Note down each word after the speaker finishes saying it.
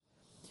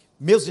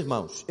Meus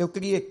irmãos, eu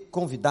queria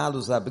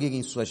convidá-los a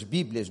abrirem suas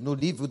Bíblias no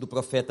livro do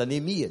profeta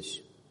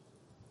Neemias.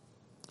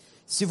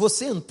 Se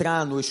você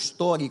entrar no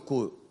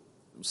histórico,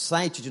 no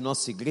site de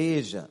nossa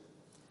igreja,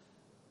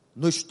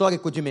 no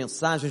histórico de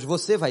mensagens,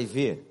 você vai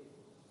ver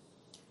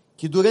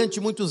que durante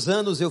muitos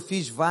anos eu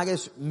fiz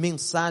várias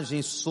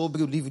mensagens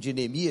sobre o livro de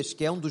Neemias,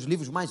 que é um dos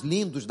livros mais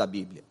lindos da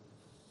Bíblia.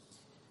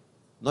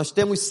 Nós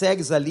temos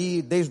séries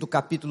ali desde o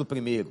capítulo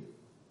 1.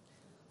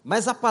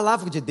 Mas a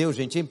palavra de Deus,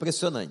 gente, é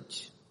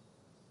impressionante.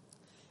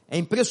 É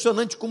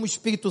impressionante como o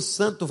Espírito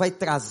Santo vai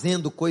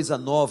trazendo coisa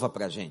nova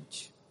para a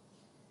gente.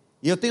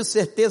 E eu tenho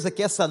certeza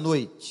que essa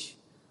noite,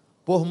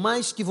 por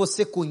mais que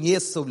você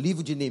conheça o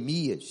livro de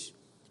Neemias,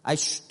 a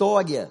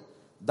história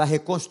da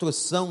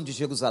reconstrução de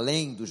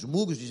Jerusalém, dos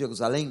muros de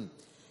Jerusalém,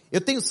 eu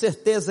tenho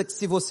certeza que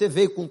se você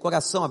veio com o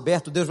coração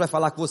aberto, Deus vai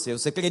falar com você.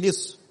 Você crê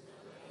nisso?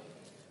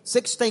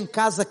 Você que está em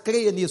casa,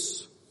 creia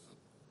nisso.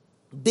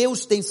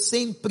 Deus tem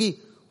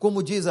sempre,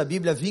 como diz a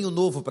Bíblia, vinho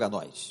novo para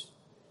nós.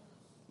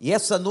 E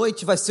essa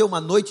noite vai ser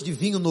uma noite de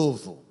vinho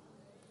novo.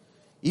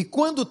 E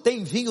quando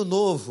tem vinho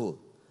novo,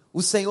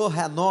 o Senhor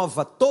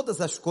renova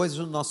todas as coisas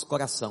no nosso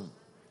coração.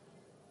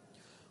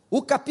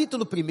 O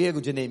capítulo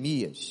 1 de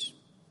Neemias,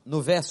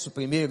 no verso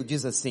 1,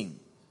 diz assim: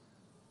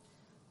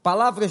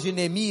 palavras de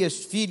Neemias,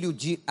 filho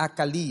de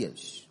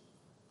Acalias.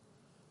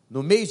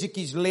 No mês de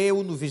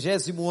Quisleu, no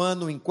 20º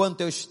ano,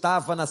 enquanto eu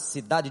estava na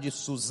cidade de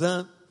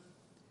Suzã,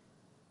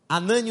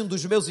 Anani, um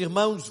dos meus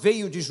irmãos,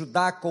 veio de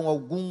Judá com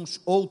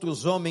alguns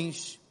outros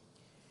homens,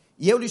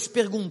 e eu lhes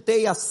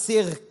perguntei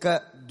acerca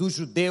dos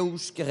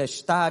judeus que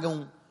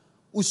restaram,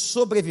 os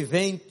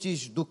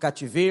sobreviventes do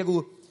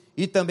cativeiro,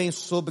 e também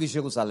sobre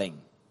Jerusalém.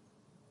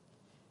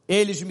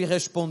 Eles me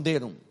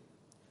responderam: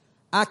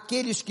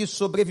 aqueles que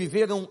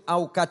sobreviveram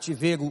ao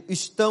cativeiro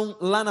estão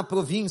lá na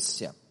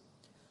província,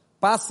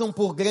 passam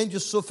por grande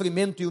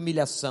sofrimento e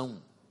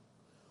humilhação.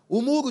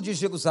 O muro de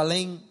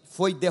Jerusalém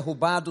foi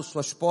derrubado,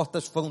 suas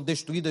portas foram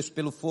destruídas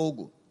pelo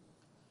fogo.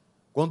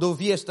 Quando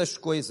ouvi estas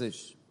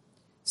coisas,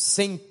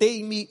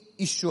 sentei-me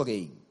e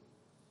chorei.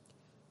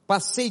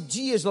 Passei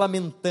dias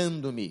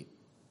lamentando-me,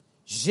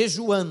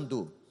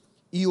 jejuando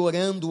e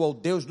orando ao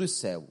Deus dos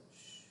céus.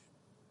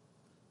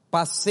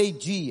 Passei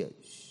dias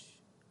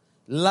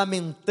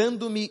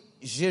lamentando-me,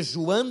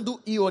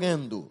 jejuando e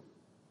orando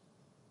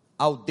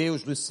ao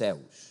Deus dos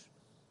céus.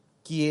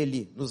 Que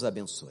Ele nos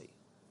abençoe.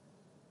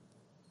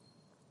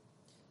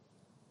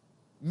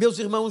 Meus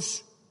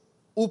irmãos,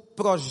 o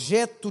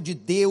projeto de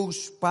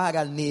Deus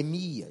para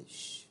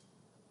Neemias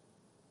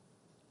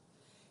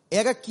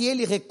era que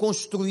ele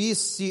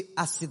reconstruísse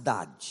a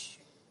cidade.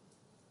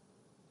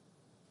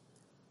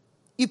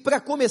 E para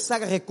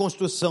começar a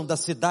reconstrução da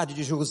cidade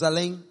de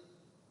Jerusalém,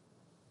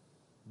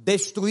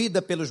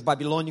 destruída pelos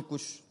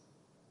babilônicos,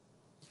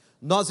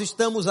 nós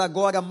estamos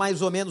agora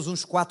mais ou menos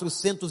uns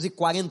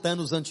 440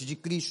 anos antes de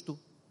Cristo.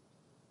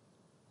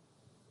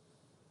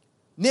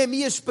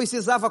 Neemias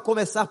precisava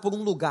começar por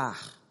um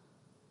lugar.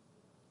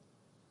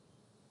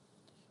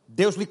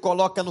 Deus lhe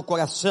coloca no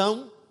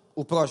coração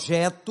o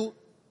projeto.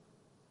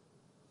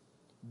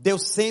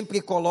 Deus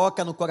sempre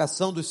coloca no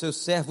coração dos seus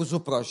servos o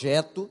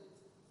projeto.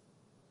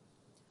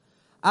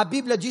 A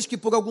Bíblia diz que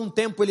por algum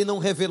tempo ele não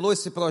revelou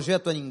esse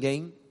projeto a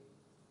ninguém.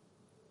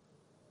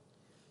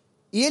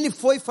 E ele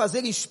foi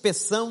fazer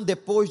inspeção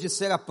depois de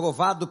ser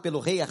aprovado pelo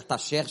rei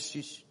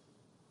Artaxerxes,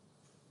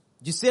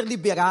 de ser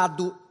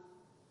liberado,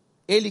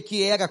 ele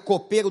que era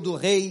copeiro do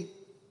rei,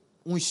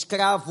 um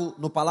escravo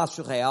no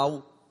palácio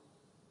real.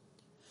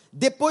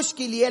 Depois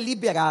que ele é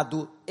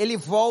liberado, ele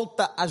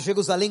volta a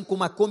Jerusalém com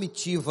uma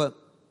comitiva,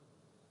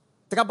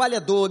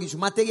 trabalhadores,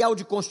 material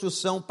de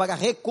construção para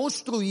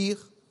reconstruir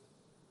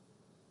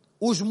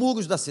os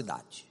muros da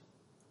cidade.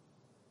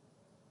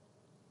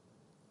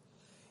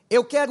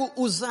 Eu quero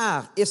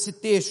usar esse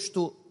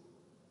texto,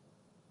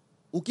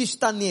 o que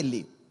está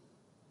nele,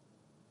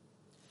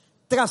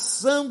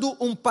 traçando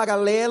um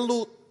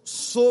paralelo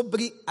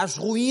sobre as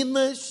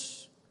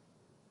ruínas,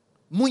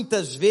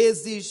 muitas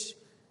vezes,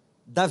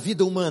 da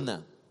vida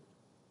humana.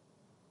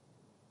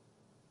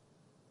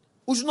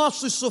 Os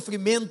nossos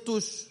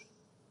sofrimentos,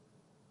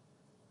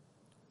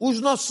 os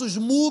nossos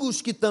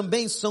muros que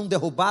também são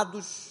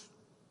derrubados,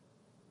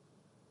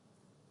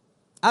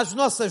 as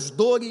nossas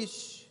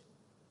dores,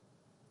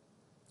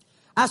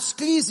 as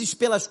crises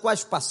pelas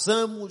quais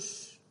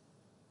passamos.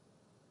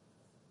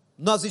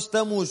 Nós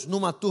estamos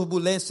numa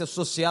turbulência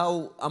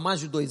social há mais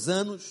de 2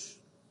 anos,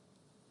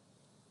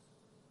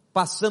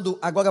 passando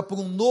agora por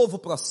um novo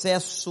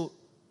processo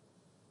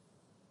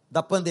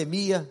da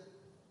pandemia.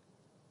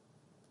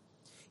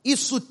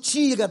 Isso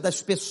tira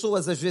das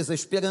pessoas às vezes a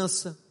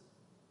esperança.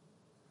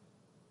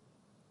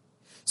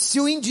 Se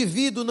o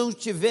indivíduo não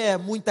tiver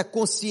muita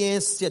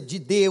consciência de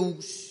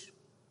Deus,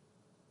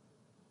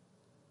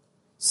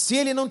 se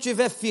ele não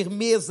tiver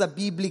firmeza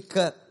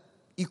bíblica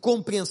e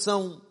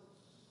compreensão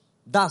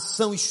da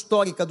ação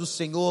histórica do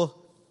Senhor,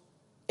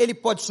 ele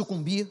pode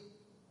sucumbir.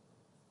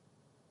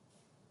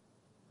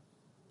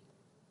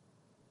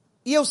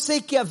 E eu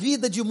sei que a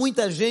vida de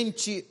muita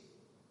gente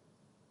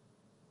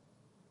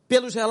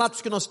pelos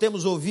relatos que nós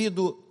temos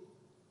ouvido,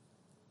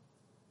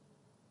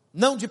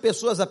 não de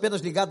pessoas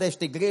apenas ligadas a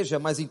esta igreja,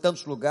 mas em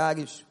tantos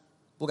lugares,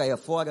 por aí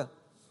afora,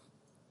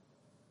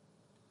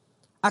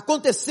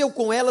 aconteceu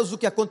com elas o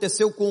que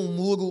aconteceu com o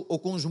muro ou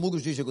com os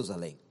muros de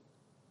Jerusalém.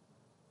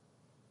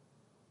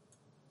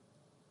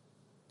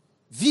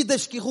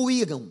 Vidas que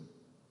ruíram.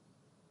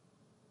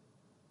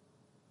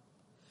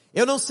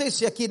 Eu não sei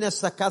se aqui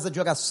nessa casa de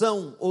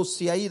oração ou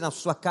se aí na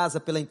sua casa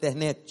pela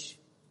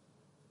internet.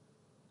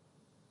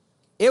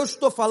 Eu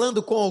estou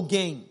falando com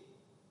alguém,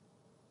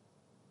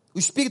 o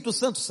Espírito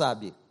Santo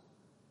sabe,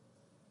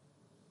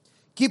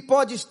 que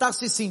pode estar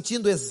se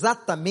sentindo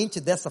exatamente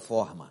dessa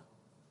forma.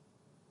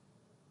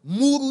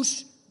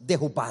 Muros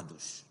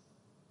derrubados.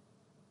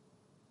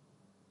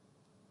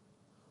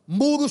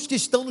 Muros que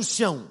estão no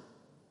chão.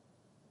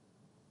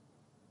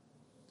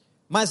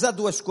 Mas há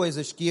duas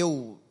coisas que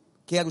eu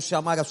quero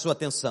chamar a sua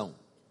atenção.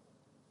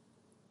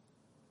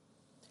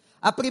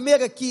 A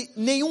primeira é que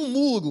nenhum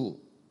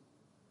muro,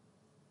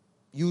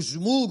 e os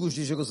muros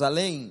de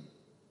Jerusalém,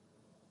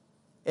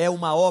 é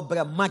uma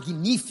obra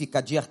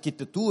magnífica de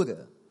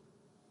arquitetura,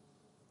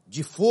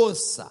 de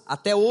força.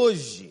 Até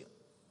hoje,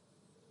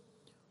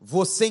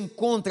 você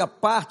encontra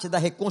parte da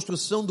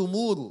reconstrução do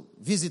muro,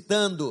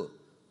 visitando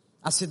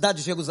a cidade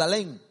de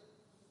Jerusalém.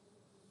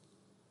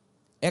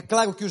 É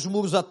claro que os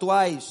muros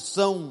atuais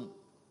são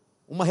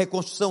uma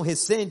reconstrução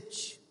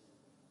recente,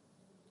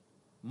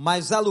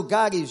 mas há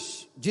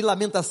lugares de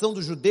lamentação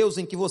dos judeus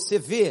em que você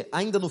vê,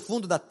 ainda no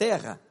fundo da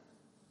terra,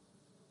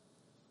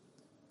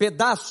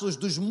 pedaços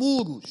dos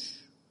muros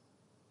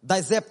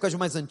das épocas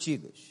mais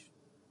antigas.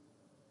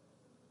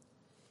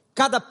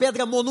 Cada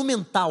pedra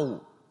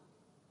monumental,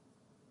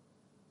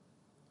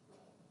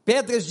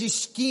 pedras de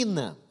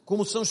esquina,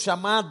 como são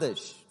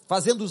chamadas,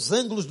 fazendo os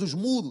ângulos dos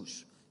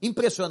muros,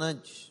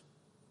 impressionantes.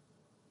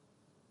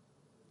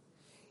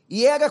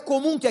 E era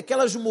comum que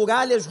aquelas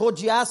muralhas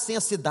rodeassem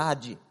a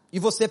cidade. E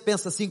você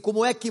pensa assim,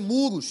 como é que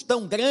muros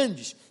tão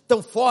grandes,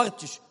 tão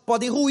fortes,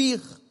 podem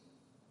ruir?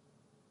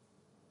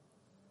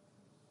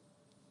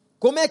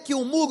 Como é que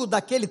um muro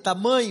daquele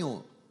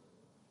tamanho,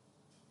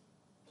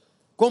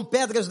 com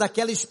pedras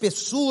daquela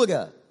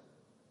espessura,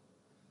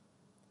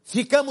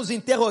 ficamos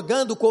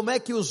interrogando como é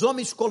que os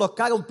homens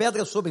colocaram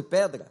pedra sobre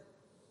pedra?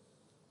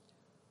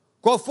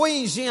 Qual foi a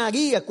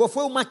engenharia, qual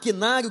foi o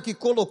maquinário que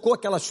colocou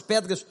aquelas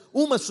pedras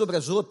umas sobre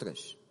as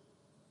outras?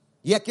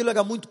 E aquilo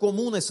era muito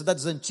comum nas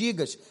cidades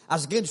antigas,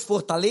 as grandes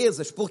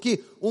fortalezas,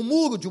 porque o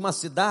muro de uma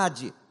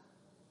cidade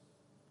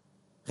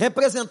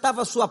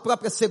representava a sua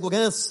própria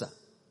segurança.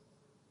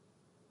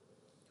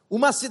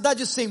 Uma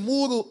cidade sem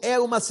muro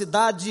era uma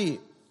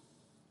cidade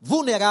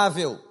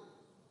vulnerável.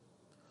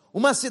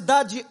 Uma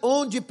cidade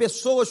onde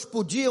pessoas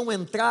podiam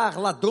entrar,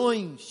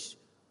 ladrões,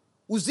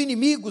 os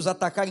inimigos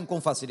atacarem com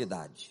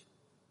facilidade.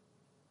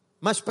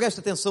 Mas preste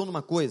atenção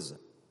numa coisa,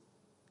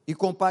 e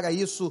compara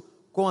isso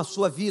com a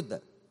sua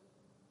vida.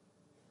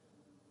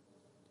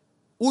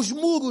 Os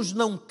muros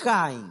não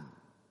caem,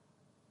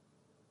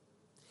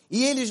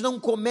 e eles não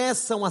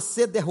começam a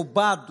ser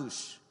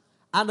derrubados,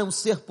 a não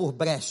ser por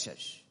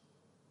brechas.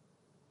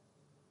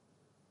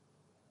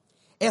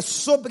 É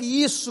sobre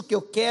isso que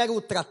eu quero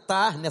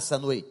tratar nessa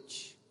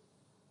noite.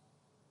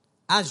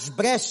 As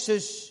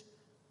brechas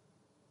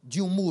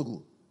de um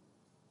muro.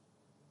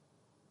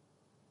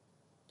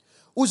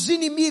 Os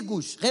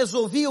inimigos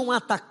resolviam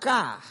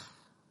atacar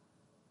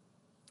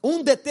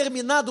um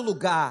determinado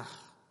lugar,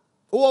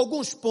 ou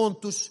alguns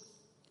pontos,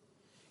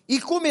 e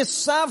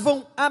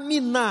começavam a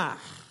minar,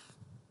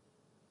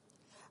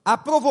 a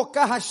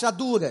provocar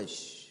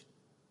rachaduras,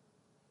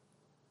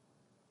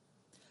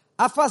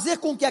 a fazer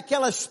com que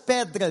aquelas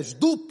pedras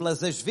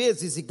duplas, às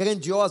vezes, e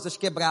grandiosas,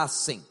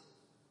 quebrassem.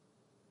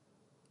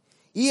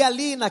 E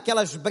ali,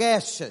 naquelas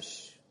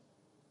brechas,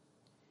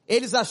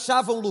 eles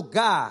achavam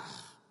lugar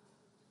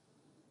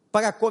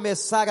para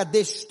começar a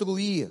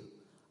destruir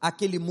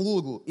aquele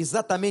muro,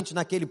 exatamente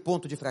naquele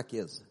ponto de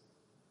fraqueza.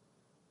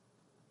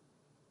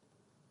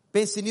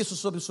 Pense nisso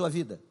sobre sua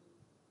vida.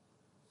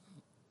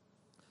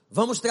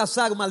 Vamos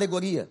traçar uma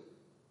alegoria,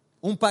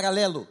 um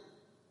paralelo.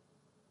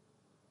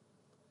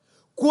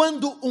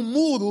 Quando o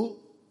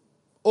muro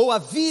ou a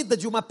vida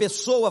de uma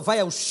pessoa vai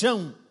ao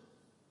chão,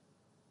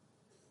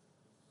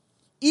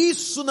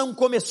 isso não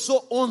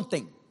começou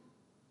ontem.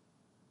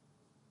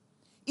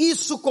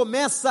 Isso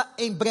começa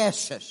em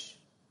brechas.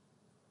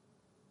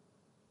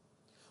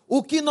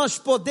 O que nós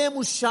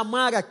podemos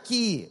chamar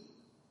aqui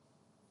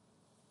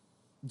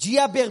de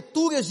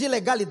aberturas de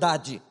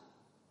legalidade.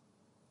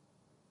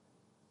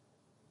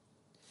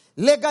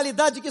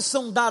 Legalidade que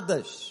são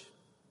dadas,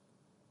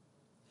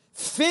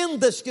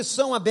 fendas que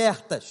são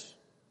abertas,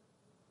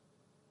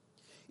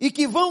 e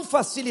que vão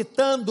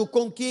facilitando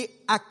com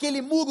que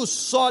aquele muro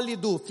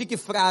sólido fique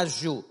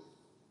frágil,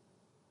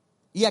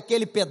 e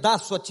aquele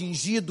pedaço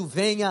atingido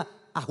venha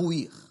a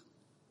ruir.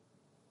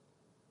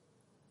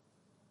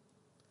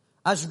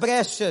 As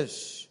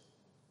brechas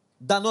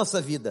da nossa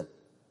vida.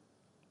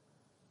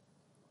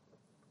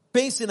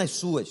 Pense nas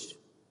suas.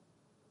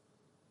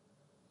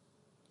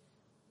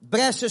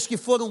 brechas que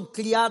foram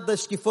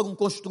criadas, que foram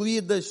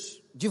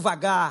construídas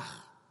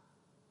devagar,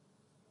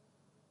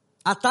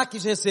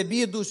 ataques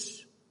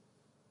recebidos,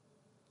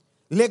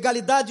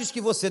 legalidades que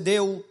você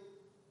deu,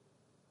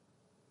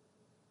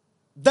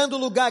 dando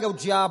lugar ao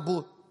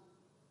diabo,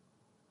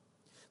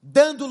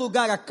 dando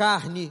lugar à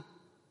carne,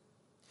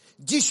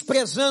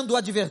 desprezando a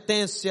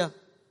advertência,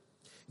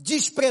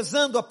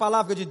 desprezando a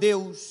palavra de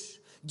Deus,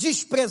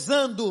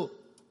 desprezando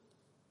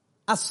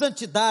a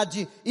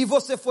santidade, e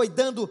você foi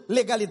dando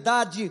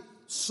legalidade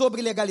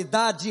sobre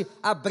legalidade,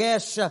 a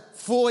brecha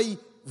foi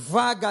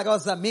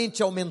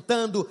vagarosamente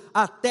aumentando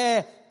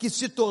até que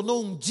se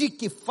tornou um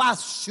dique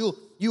fácil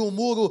e o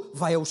muro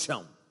vai ao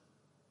chão.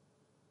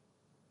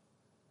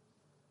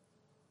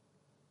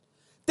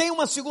 Tem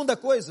uma segunda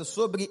coisa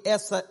sobre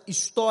essa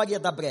história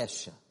da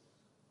brecha.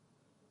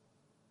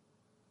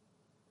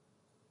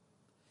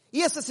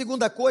 E essa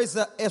segunda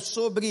coisa é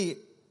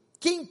sobre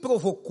quem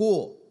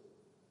provocou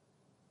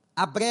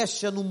a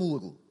brecha no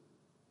muro.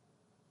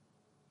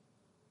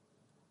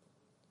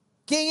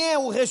 Quem é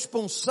o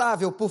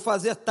responsável por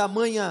fazer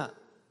tamanha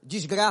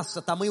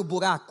desgraça, tamanho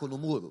buraco no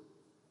muro?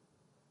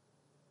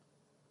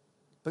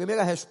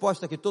 Primeira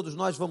resposta que todos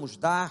nós vamos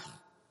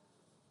dar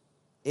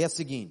é a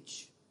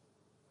seguinte: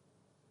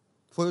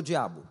 foi o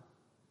diabo,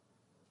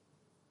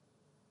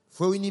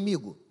 foi o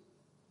inimigo.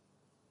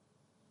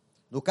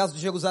 No caso de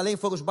Jerusalém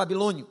foram os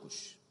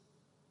babilônicos,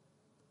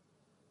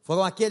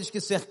 foram aqueles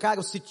que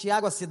cercaram,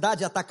 sitiaram a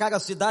cidade, atacaram a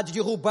cidade,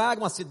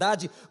 derrubaram a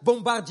cidade,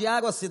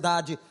 bombardearam a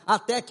cidade,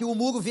 até que o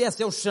muro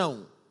viesse ao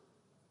chão.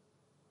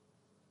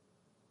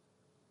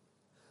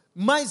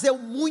 Mas é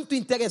muito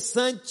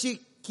interessante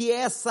que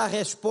essa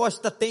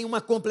resposta tem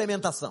uma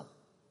complementação.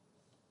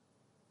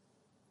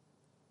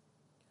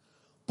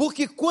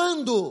 Porque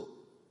quando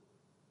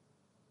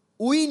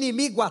o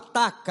inimigo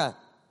ataca,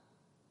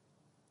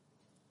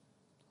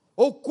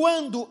 ou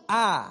quando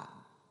há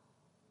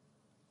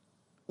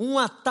um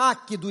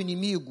ataque do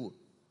inimigo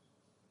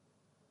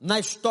na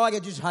história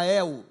de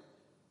Israel,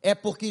 é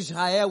porque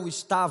Israel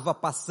estava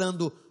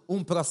passando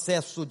um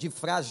processo de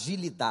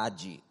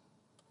fragilidade.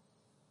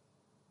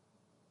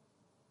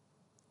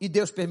 E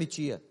Deus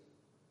permitia.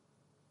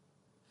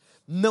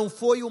 Não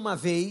foi uma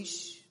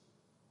vez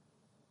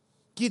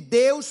que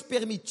Deus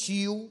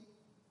permitiu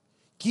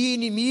que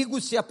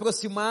inimigos se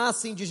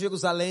aproximassem de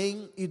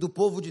Jerusalém e do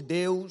povo de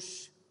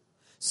Deus,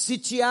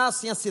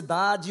 sitiassem a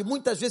cidade,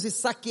 muitas vezes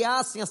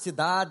saqueassem a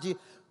cidade,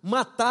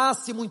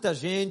 matassem muita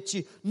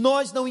gente.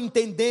 Nós não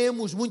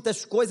entendemos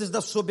muitas coisas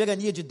da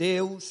soberania de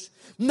Deus,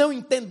 não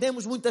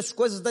entendemos muitas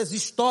coisas das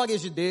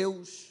histórias de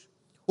Deus.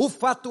 O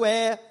fato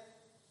é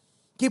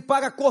que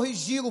para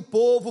corrigir o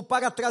povo,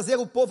 para trazer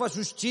o povo à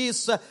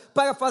justiça,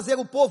 para fazer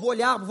o povo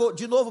olhar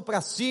de novo para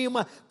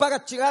cima, para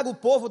tirar o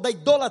povo da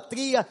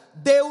idolatria,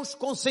 Deus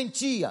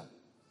consentia.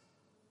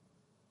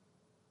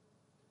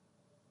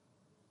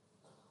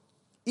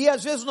 E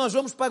às vezes nós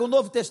vamos para o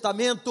Novo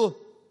Testamento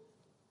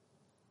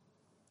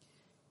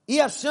e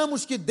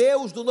achamos que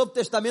Deus do Novo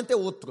Testamento é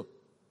outro.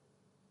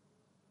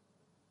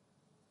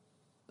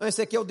 Não,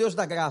 esse aqui é o Deus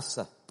da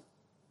graça.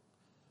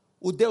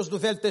 O Deus do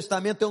Velho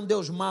Testamento é um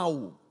Deus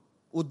mau.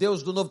 O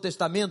Deus do Novo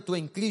Testamento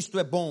em Cristo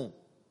é bom.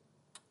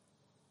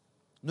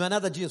 Não é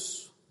nada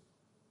disso.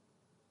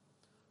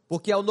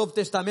 Porque é o Novo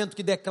Testamento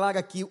que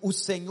declara que o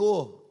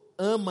Senhor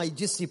ama e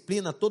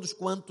disciplina todos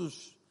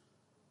quantos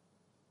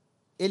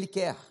Ele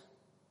quer.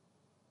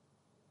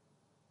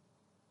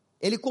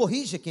 Ele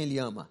corrige quem Ele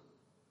ama.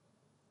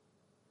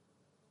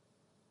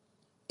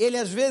 Ele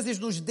às vezes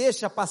nos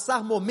deixa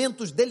passar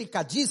momentos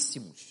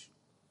delicadíssimos,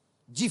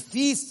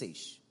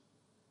 difíceis,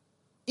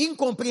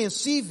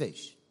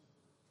 incompreensíveis.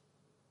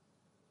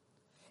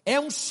 É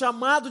um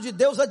chamado de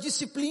Deus à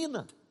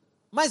disciplina.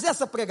 Mas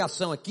essa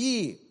pregação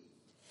aqui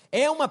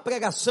é uma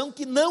pregação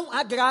que não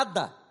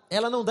agrada,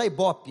 ela não dá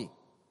ibope.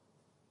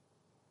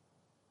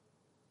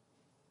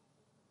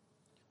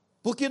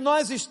 Porque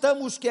nós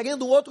estamos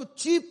querendo um outro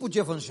tipo de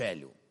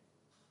evangelho.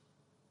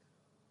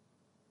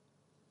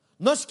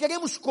 Nós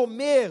queremos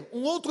comer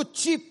um outro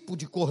tipo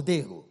de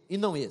cordeiro, e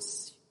não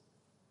esse.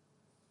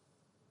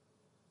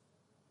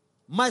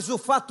 Mas o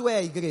fato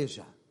é,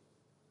 igreja,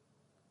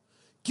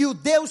 que o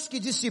Deus que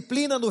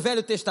disciplina no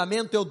Velho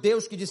Testamento é o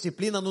Deus que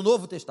disciplina no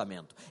Novo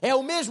Testamento. É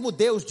o mesmo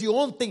Deus de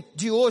ontem,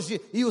 de hoje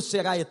e o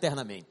será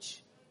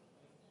eternamente.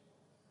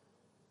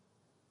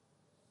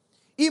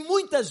 E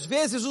muitas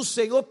vezes o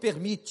Senhor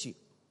permite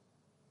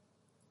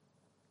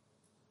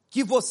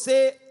que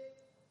você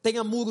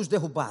tenha muros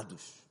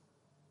derrubados.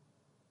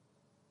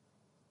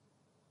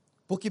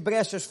 Porque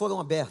brechas foram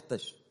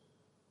abertas,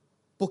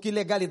 porque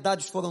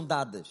legalidades foram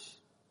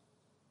dadas.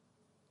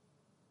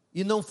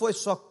 E não foi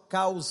só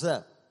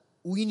causa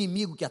o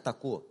inimigo que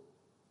atacou,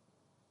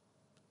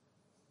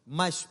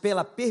 mas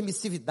pela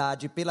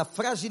permissividade, pela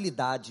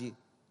fragilidade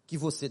que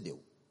você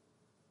deu.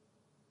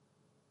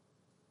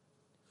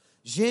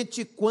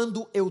 Gente,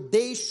 quando eu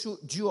deixo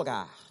de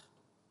orar,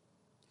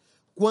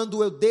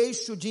 quando eu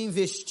deixo de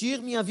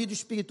investir minha vida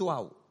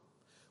espiritual,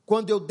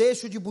 quando eu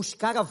deixo de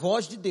buscar a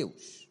voz de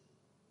Deus,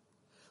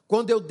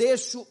 quando eu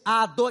deixo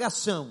a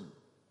adoração,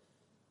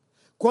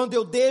 quando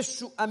eu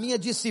deixo a minha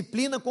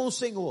disciplina com o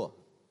Senhor,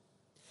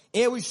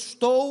 eu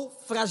estou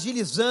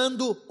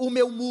fragilizando o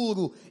meu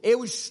muro,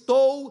 eu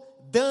estou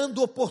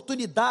dando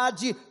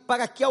oportunidade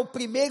para que ao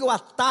primeiro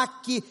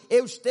ataque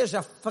eu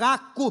esteja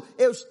fraco,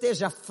 eu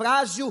esteja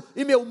frágil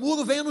e meu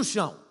muro venha no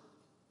chão.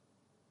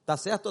 Está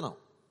certo ou não?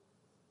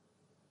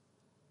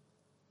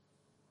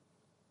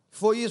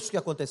 Foi isso que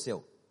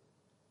aconteceu.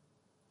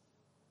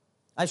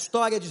 A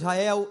história de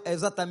Israel é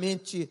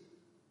exatamente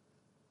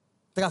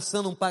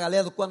traçando um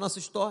paralelo com a nossa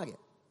história.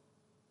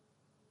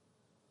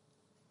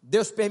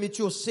 Deus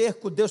permitiu o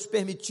cerco, Deus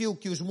permitiu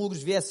que os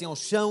muros viessem ao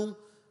chão,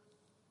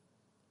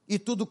 e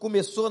tudo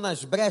começou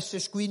nas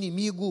brechas que o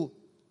inimigo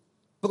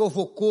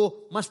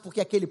provocou, mas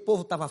porque aquele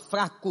povo estava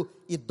fraco,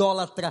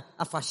 idólatra,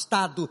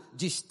 afastado,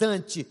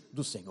 distante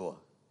do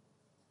Senhor.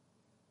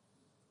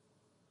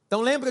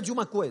 Então lembra de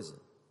uma coisa: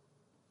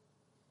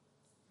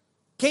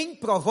 quem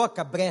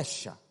provoca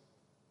brecha,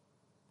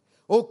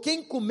 ou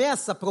quem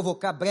começa a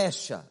provocar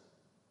brecha,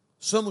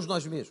 somos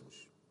nós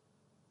mesmos.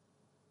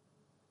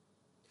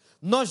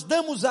 Nós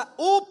damos a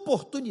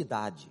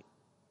oportunidade,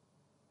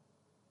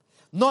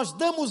 nós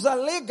damos a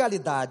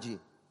legalidade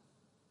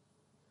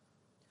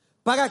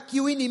para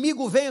que o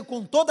inimigo venha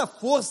com toda a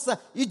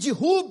força e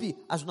derrube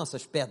as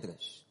nossas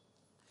pedras,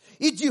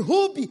 e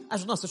derrube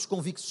as nossas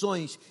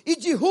convicções, e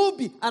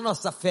derrube a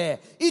nossa fé,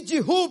 e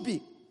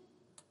derrube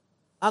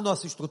a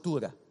nossa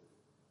estrutura.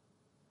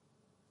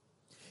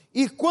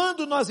 E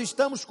quando nós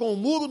estamos com o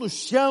muro no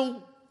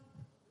chão,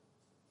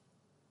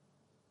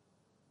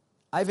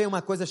 aí vem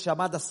uma coisa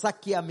chamada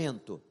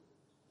saqueamento.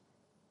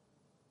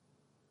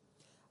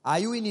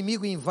 Aí o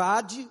inimigo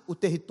invade o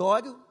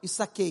território e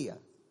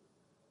saqueia.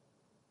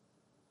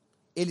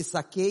 Ele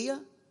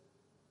saqueia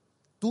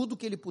tudo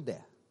que ele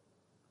puder.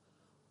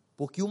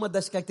 Porque uma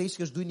das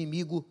características do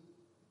inimigo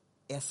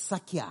é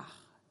saquear.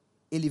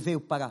 Ele veio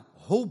para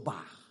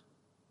roubar.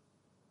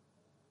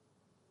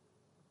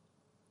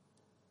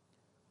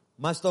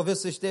 Mas talvez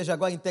você esteja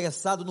agora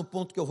interessado no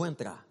ponto que eu vou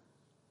entrar.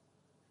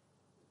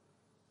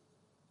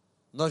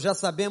 Nós já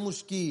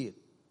sabemos que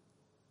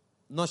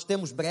nós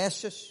temos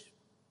brechas.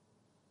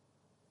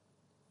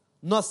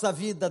 Nossa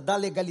vida dá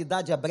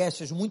legalidade a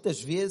brechas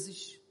muitas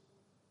vezes.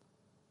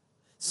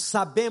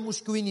 Sabemos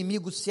que o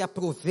inimigo se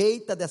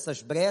aproveita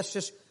dessas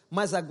brechas,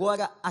 mas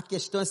agora a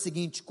questão é a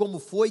seguinte: como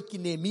foi que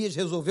Neemias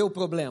resolveu o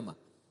problema?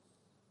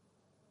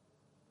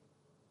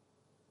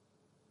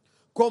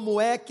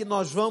 Como é que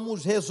nós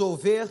vamos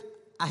resolver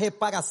a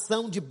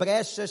reparação de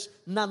brechas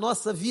na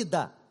nossa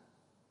vida?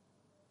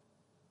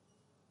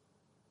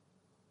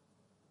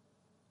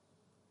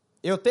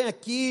 Eu tenho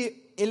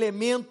aqui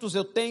elementos,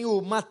 eu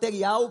tenho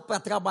material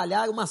para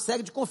trabalhar uma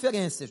série de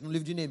conferências no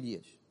livro de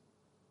Neemias.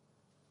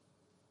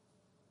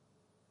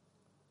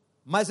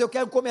 Mas eu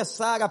quero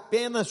começar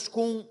apenas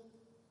com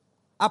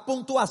a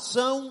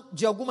pontuação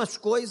de algumas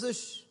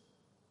coisas,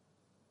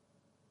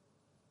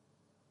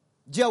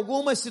 de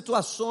algumas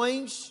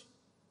situações,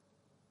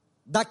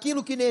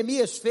 daquilo que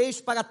Neemias fez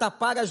para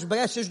tapar as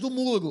brechas do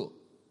muro.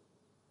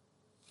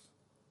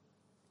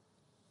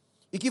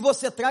 E que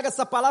você traga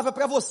essa palavra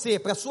para você,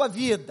 para a sua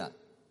vida.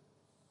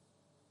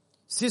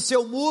 Se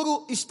seu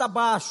muro está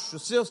baixo,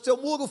 se seu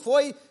muro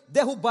foi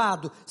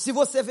derrubado, se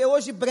você vê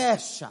hoje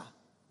brecha,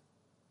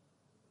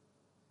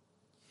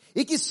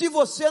 e que se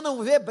você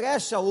não vê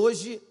brecha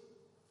hoje,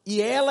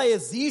 e ela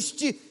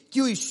existe,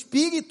 que o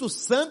Espírito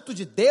Santo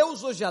de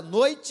Deus hoje à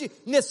noite,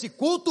 nesse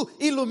culto,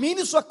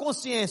 ilumine sua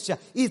consciência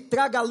e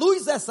traga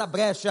luz a essa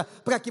brecha,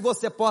 para que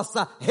você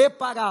possa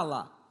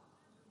repará-la.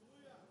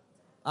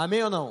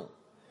 Amém ou não?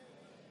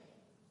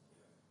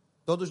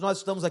 Todos nós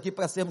estamos aqui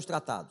para sermos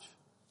tratados.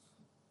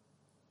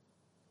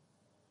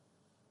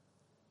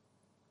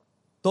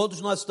 Todos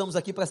nós estamos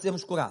aqui para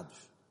sermos curados.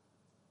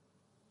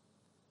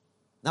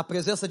 Na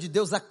presença de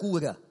Deus, a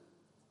cura.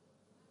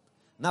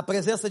 Na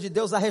presença de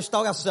Deus, a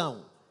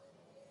restauração.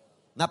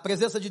 Na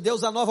presença de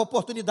Deus, a nova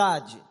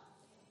oportunidade.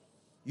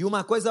 E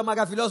uma coisa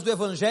maravilhosa do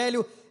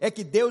Evangelho é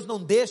que Deus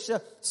não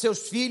deixa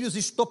seus filhos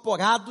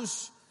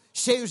estoporados,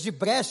 cheios de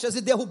brechas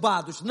e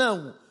derrubados.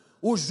 Não.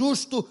 O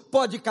justo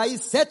pode cair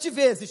 7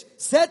 vezes.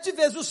 7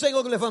 vezes o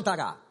Senhor o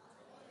levantará.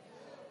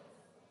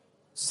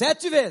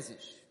 7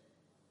 vezes.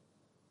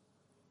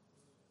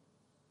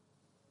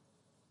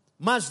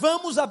 Mas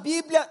vamos à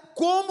Bíblia,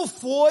 como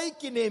foi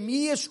que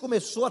Neemias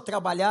começou a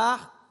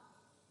trabalhar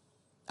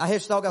a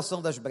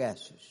restauração das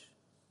brechas?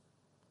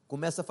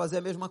 Começa a fazer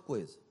a mesma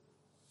coisa.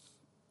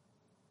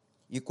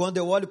 E quando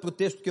eu olho para o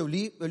texto que eu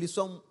li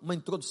só uma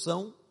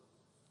introdução.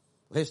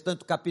 O restante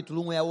do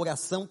capítulo 1 é a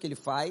oração que ele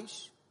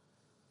faz.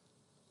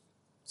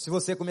 Se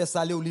você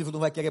começar a ler o livro, não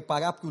vai querer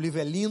parar, porque o livro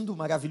é lindo,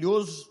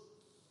 maravilhoso.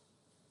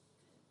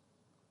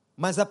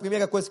 Mas a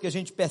primeira coisa que a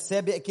gente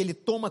percebe é que ele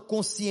toma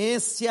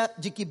consciência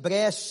de que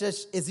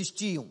brechas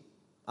existiam.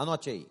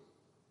 Anote aí.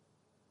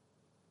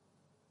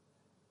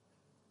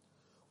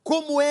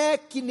 Como é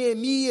que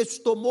Neemias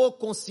tomou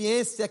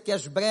consciência que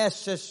as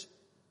brechas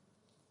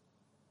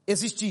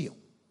existiam?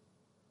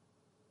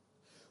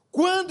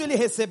 Quando ele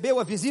recebeu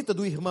a visita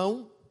do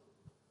irmão,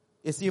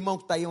 esse irmão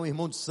que está aí é um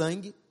irmão de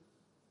sangue,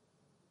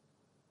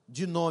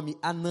 de nome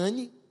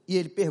Anani, e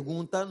ele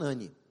pergunta a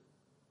Anani.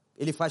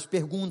 Ele faz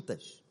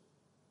perguntas.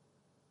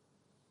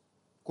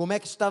 Como é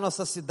que está a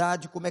nossa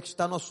cidade? Como é que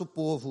está nosso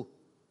povo?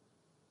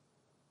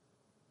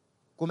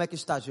 Como é que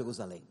está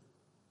Jerusalém?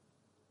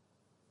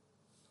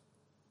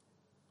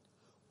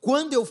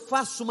 Quando eu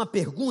faço uma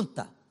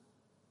pergunta,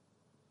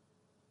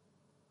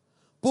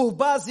 por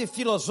base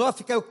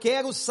filosófica, eu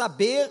quero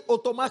saber ou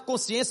tomar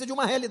consciência de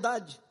uma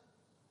realidade.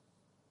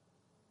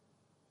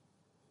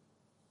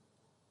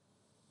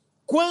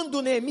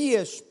 Quando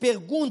Neemias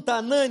pergunta a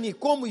Anani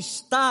como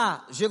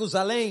está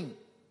Jerusalém,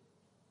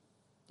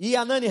 e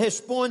Anani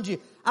responde: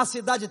 a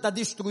cidade está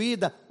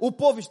destruída, o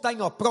povo está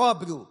em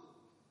opróbrio,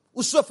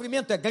 o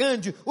sofrimento é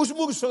grande, os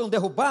muros foram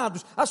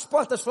derrubados, as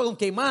portas foram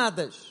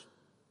queimadas.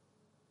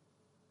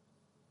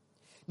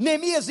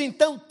 Neemias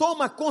então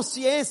toma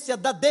consciência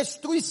da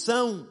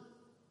destruição.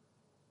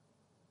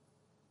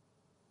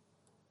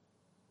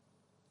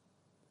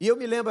 E eu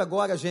me lembro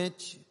agora,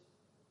 gente,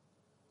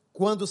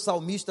 quando o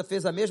salmista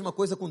fez a mesma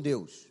coisa com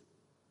Deus.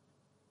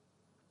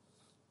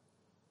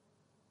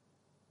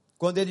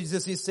 Quando ele diz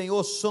assim: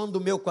 Senhor, sonda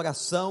o meu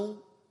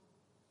coração,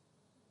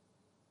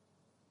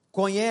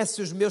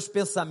 conhece os meus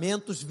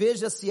pensamentos,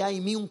 veja se há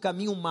em mim um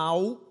caminho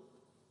mau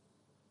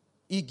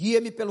e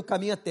guia-me pelo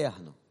caminho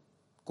eterno.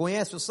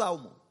 Conhece o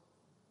Salmo?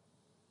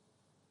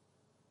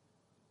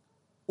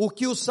 O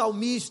que o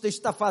salmista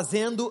está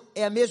fazendo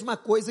é a mesma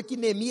coisa que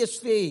Neemias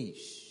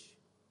fez.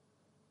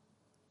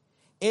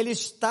 Ele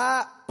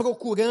está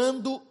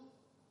procurando,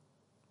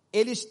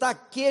 ele está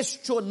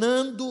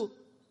questionando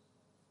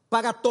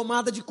para a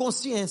tomada de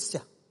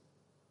consciência.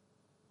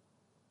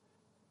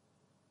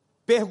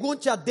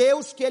 Pergunte a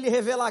Deus que Ele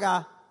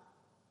revelará.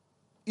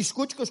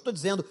 Escute o que eu estou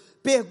dizendo.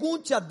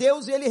 Pergunte a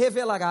Deus e Ele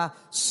revelará: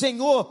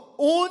 Senhor,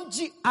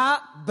 onde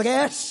há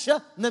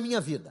brecha na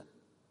minha vida?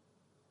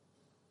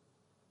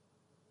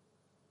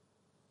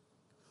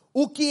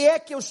 O que é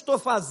que eu estou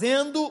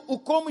fazendo?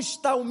 Como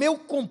está o meu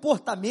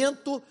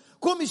comportamento?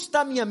 Como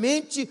está a minha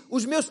mente,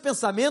 os meus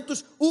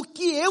pensamentos? O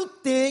que eu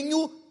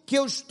tenho que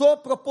eu estou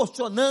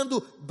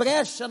proporcionando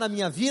brecha na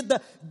minha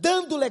vida,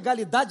 dando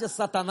legalidade a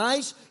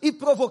Satanás e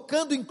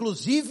provocando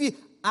inclusive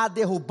a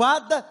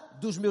derrubada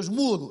dos meus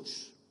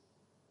muros?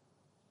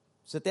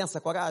 Você tem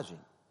essa coragem?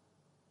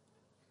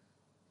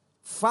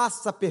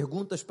 Faça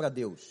perguntas para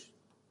Deus.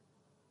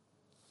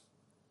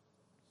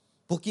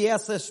 Porque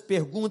essas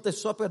perguntas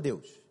só para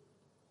Deus.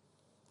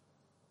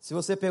 Se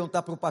você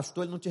perguntar para o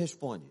pastor, ele não te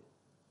responde.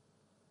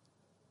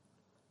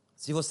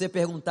 Se você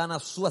perguntar na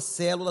sua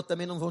célula,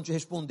 também não vão te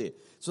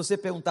responder. Se você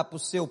perguntar para o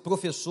seu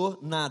professor,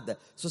 nada.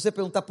 Se você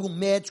perguntar para um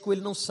médico,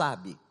 ele não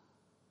sabe.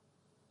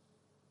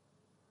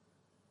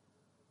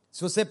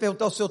 Se você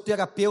perguntar ao seu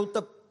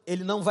terapeuta,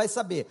 ele não vai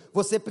saber.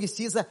 Você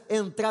precisa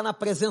entrar na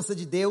presença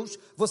de Deus,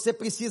 você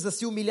precisa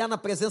se humilhar na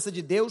presença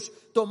de Deus,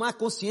 tomar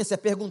consciência,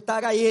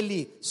 perguntar a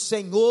Ele: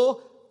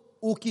 Senhor,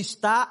 o que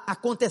está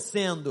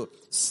acontecendo?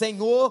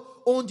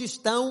 Senhor, onde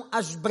estão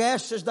as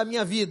brechas da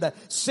minha vida?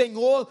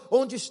 Senhor,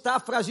 onde está a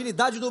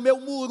fragilidade do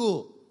meu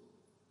muro?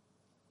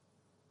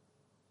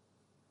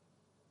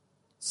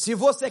 Se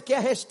você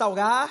quer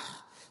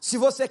restaurar, se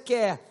você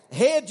quer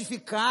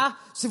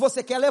reedificar, se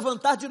você quer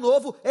levantar de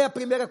novo, é a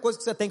primeira coisa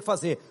que você tem que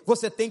fazer.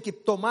 Você tem que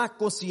tomar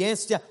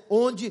consciência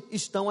onde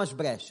estão as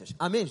brechas.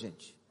 Amém,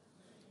 gente?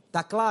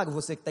 Está claro,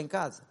 você que está em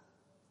casa?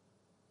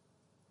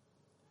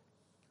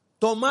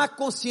 Tomar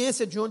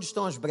consciência de onde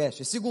estão as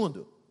brechas.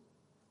 Segundo,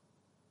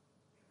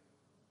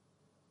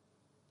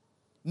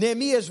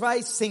 Neemias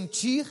vai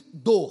sentir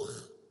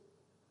dor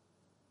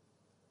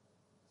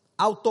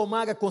ao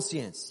tomar a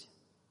consciência.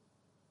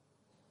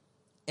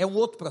 É um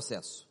outro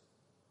processo.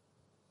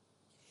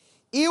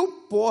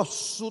 Eu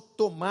posso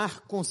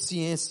tomar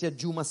consciência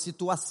de uma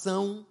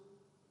situação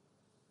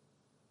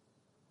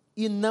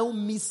e não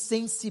me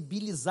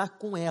sensibilizar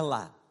com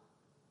ela.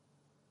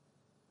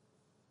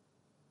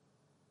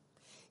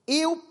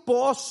 Eu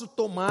posso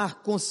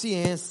tomar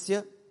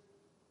consciência,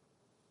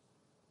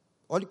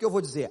 olha o que eu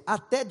vou dizer,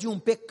 até de um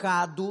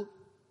pecado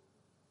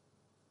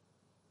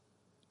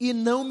e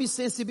não me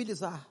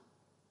sensibilizar.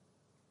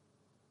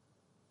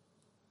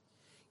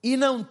 E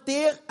não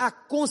ter a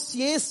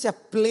consciência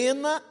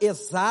plena,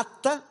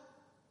 exata,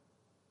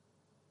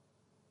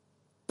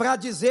 para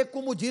dizer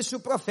como disse o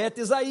profeta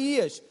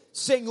Isaías: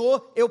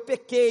 Senhor, eu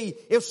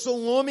pequei, eu sou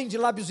um homem de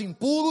lábios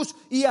impuros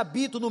e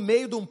habito no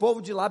meio de um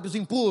povo de lábios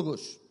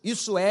impuros.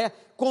 Isso é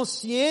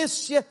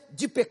consciência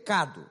de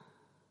pecado.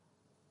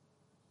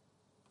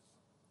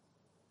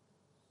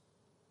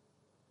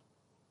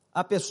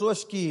 Há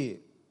pessoas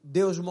que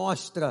Deus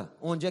mostra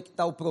onde é que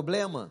está o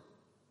problema,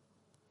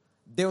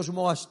 Deus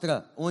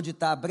mostra onde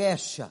está a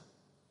brecha,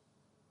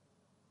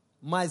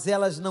 mas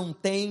elas não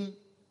têm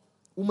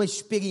uma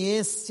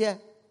experiência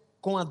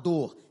com a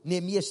dor.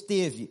 Neemias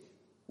teve.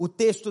 O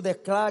texto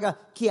declara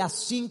que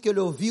assim que ele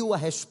ouviu a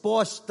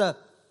resposta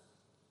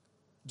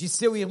de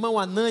seu irmão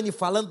Anani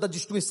falando da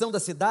destruição da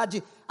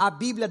cidade, a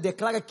Bíblia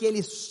declara que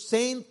ele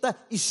senta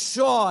e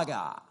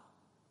chora.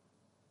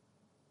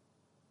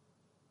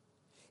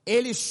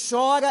 Ele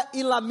chora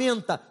e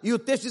lamenta. E o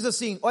texto diz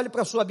assim, olhe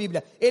para a sua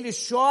Bíblia, ele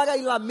chora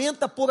e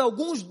lamenta por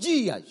alguns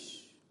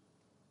dias.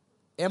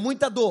 É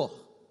muita dor.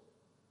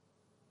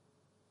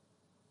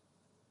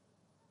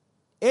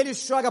 Ele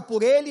chora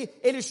por ele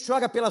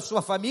chora pela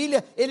sua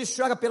família, ele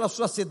chora pela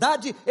sua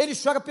cidade, ele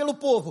chora pelo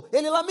povo,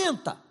 ele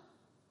lamenta.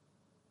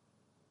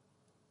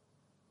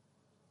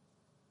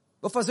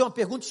 Vou fazer uma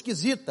pergunta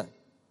esquisita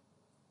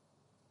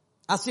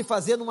a se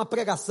fazer numa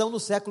pregação no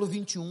século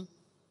 21.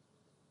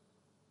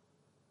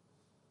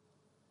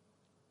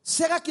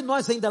 Será que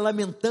nós ainda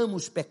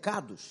lamentamos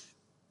pecados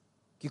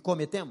que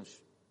cometemos?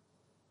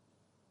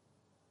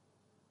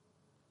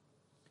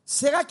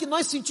 Será que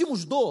nós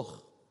sentimos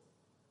dor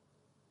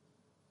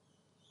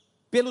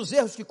pelos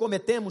erros que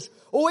cometemos?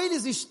 Ou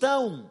eles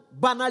estão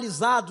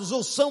banalizados,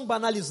 ou são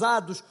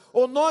banalizados,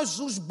 ou nós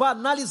os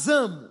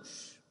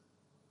banalizamos?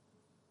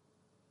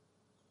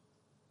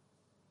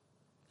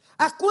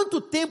 Há quanto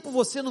tempo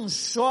você não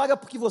chora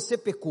porque você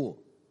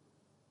pecou?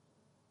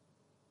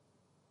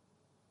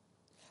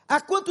 Há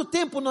quanto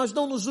tempo nós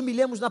não nos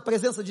humilhamos na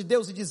presença de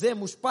Deus e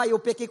dizemos, Pai, eu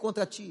pequei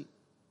contra ti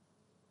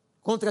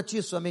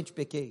somente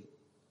pequei.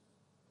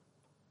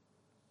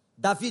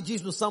 Davi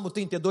diz no Salmo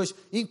 32,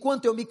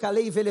 enquanto eu me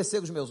calei,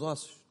 envelheceram os meus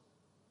ossos.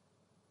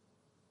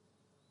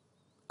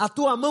 A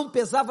tua mão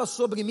pesava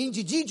sobre mim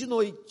de dia e de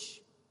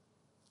noite.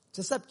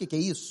 Você sabe o que é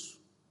isso?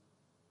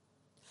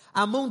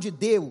 A mão de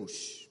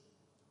Deus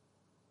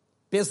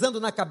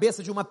pesando na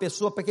cabeça de uma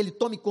pessoa para que ele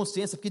tome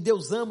consciência, porque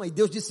Deus ama e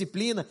Deus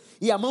disciplina,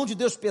 e a mão de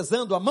Deus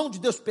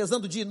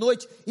pesando dia e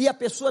noite, e a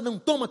pessoa não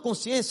toma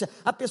consciência,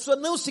 a pessoa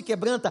não se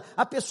quebranta,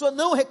 a pessoa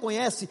não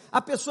reconhece,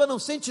 a pessoa não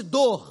sente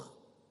dor.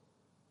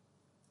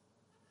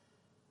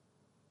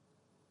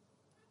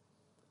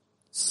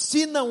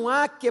 Se não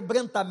há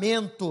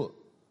quebrantamento,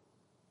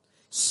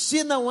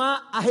 se não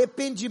há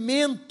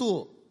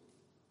arrependimento,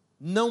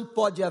 não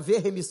pode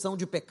haver remissão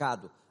de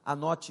pecado.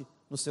 Anote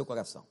no seu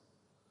coração.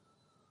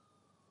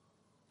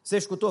 Você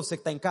escutou, você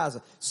que está em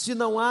casa? Se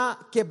não há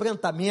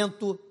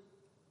quebrantamento,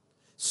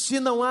 se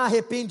não há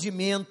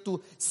arrependimento,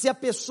 se a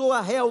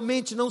pessoa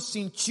realmente não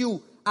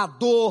sentiu a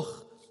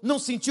dor, não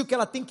sentiu que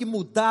ela tem que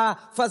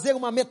mudar, fazer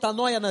uma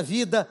metanoia na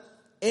vida,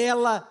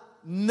 ela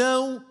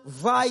não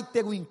vai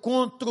ter um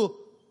encontro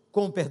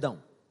com o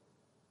perdão.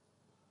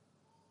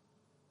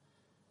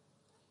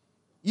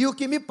 E o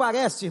que me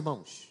parece,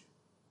 irmãos,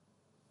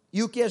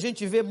 e o que a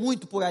gente vê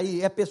muito por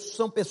aí,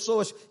 são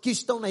pessoas que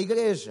estão na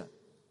igreja,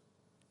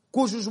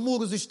 cujos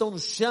muros estão no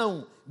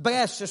chão,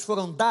 brechas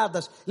foram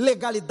dadas,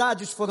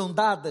 legalidades foram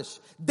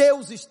dadas,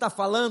 Deus está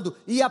falando,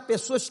 e há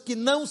pessoas que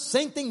não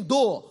sentem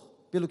dor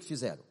pelo que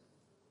fizeram.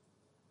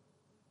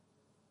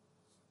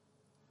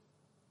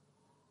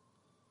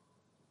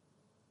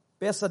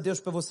 Peça a Deus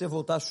para você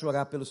voltar a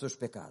chorar pelos seus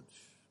pecados.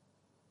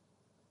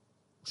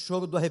 O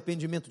choro do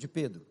arrependimento de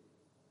Pedro.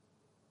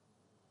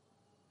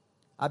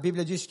 A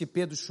Bíblia diz que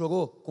Pedro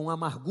chorou com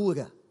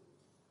amargura.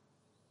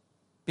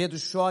 Pedro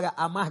chora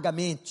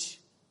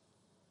amargamente.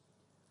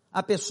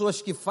 Há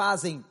pessoas que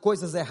fazem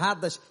coisas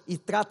erradas e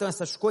tratam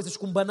essas coisas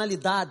com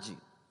banalidade.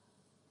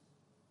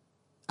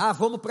 Ah,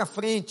 vamos para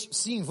frente.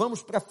 Sim,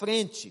 vamos para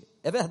frente.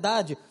 É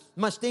verdade,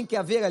 mas tem que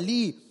haver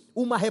ali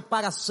uma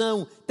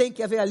reparação, tem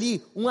que haver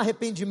ali um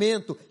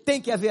arrependimento,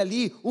 tem que haver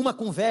ali uma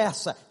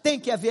conversa, tem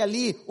que haver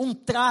ali um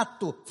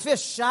trato,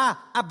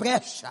 fechar a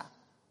brecha.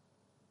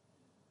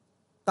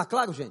 Está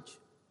claro, gente?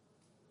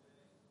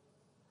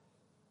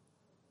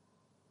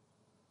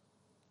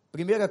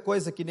 Primeira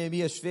coisa que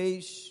Neemias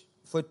fez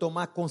foi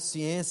tomar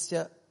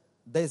consciência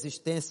da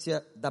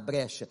existência da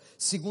brecha.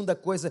 Segunda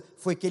coisa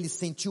foi que ele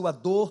sentiu a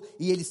dor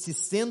e ele se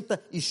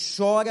senta e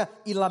chora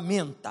e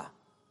lamenta.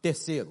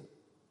 Terceiro,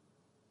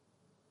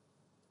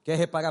 quer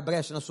reparar a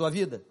brecha na sua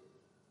vida?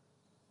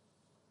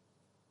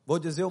 Vou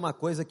dizer uma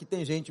coisa que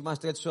tem gente mais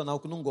tradicional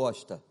que não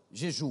gosta: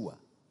 jejua.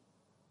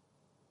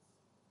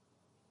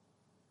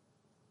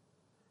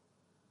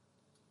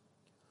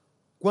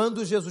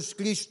 Quando Jesus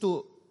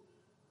Cristo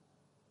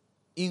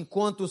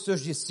encontra os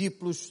seus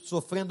discípulos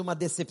sofrendo uma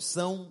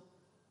decepção,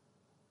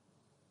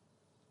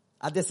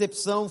 a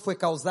decepção foi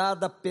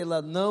causada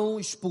pela não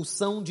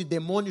expulsão de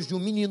demônios de um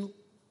menino.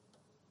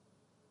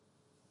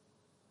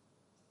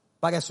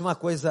 Parece uma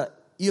coisa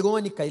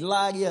irônica,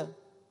 hilária.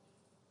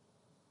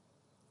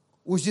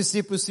 Os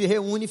discípulos se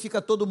reúnem,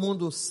 fica todo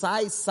mundo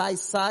sai.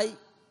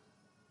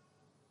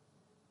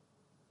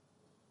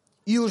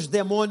 E os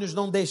demônios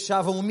não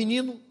deixavam o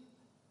menino.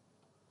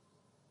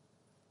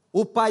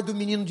 O pai do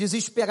menino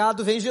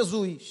desesperado vem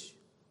Jesus.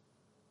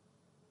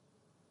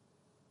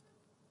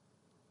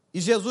 E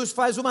Jesus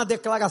faz uma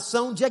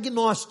declaração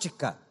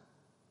diagnóstica.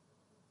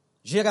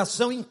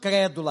 Geração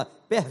incrédula,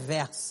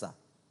 perversa.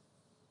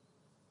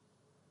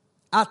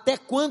 Até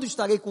quando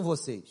estarei com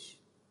vocês?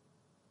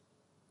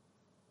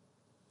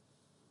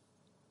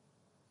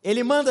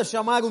 Ele manda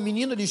chamar o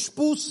menino, ele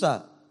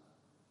expulsa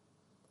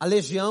a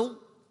legião.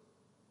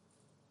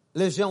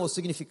 Legião é o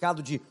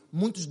significado de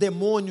muitos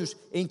demônios,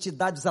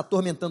 entidades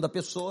atormentando a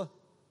pessoa.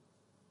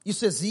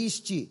 Isso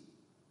existe,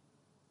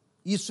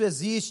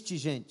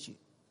 gente.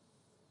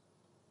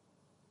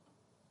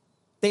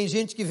 Tem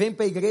gente que vem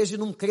para a igreja e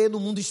não crê no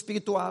mundo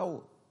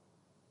espiritual.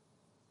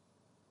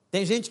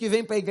 Tem gente que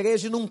vem para a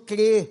igreja e não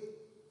crê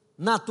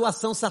na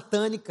atuação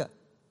satânica.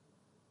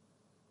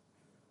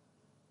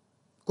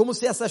 Como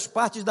se essas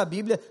partes da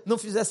Bíblia não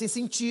fizessem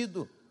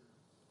sentido,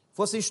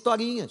 fossem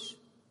historinhas.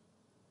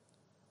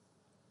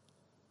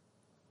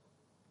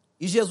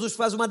 E Jesus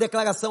faz uma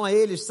declaração a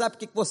eles: sabe por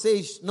que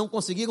vocês não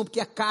conseguiram?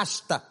 Porque é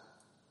casta,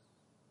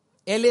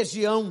 é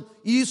legião,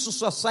 e isso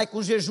só sai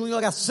com jejum e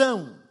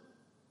oração.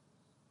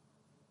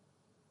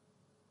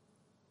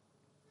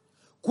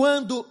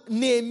 Quando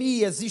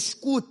Neemias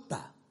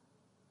escuta,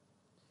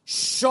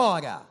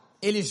 chora,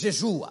 ele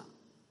jejua.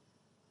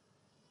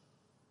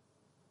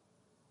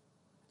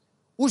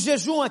 O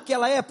jejum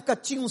naquela época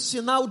tinha um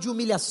sinal de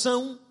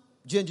humilhação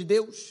diante de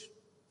Deus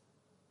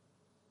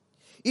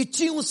e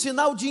tinha um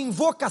sinal de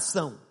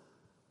invocação.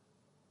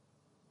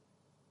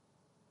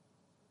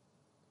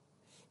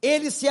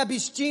 Eles se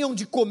abstinham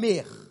de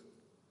comer.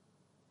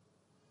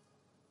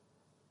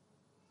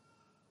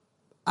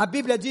 A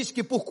Bíblia diz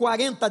que por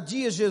 40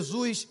 dias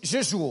Jesus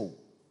jejuou.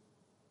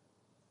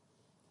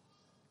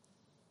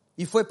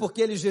 E foi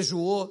porque ele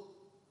jejuou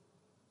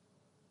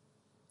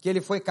que ele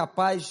foi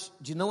capaz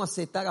de não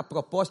aceitar a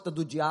proposta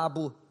do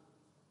diabo,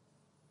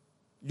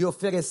 lhe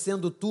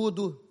oferecendo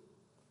tudo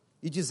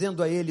e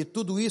dizendo a ele: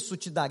 tudo isso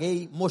te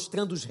darei,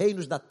 mostrando os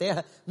reinos da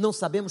terra. Não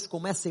sabemos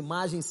como essa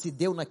imagem se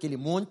deu naquele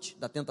monte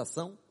da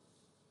tentação,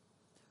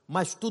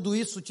 mas tudo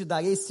isso te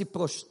darei se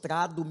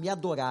prostrado me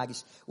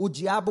adorares. O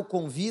diabo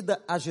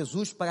convida a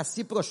Jesus para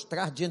se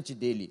prostrar diante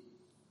dele.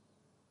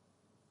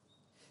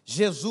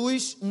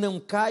 Jesus não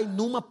cai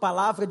numa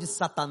palavra de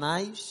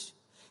Satanás,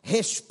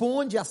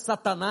 responde a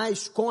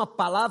Satanás com a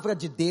palavra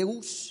de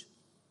Deus,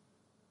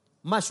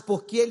 mas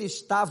porque ele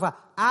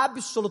estava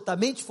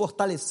absolutamente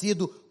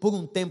fortalecido por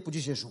um tempo de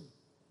jejum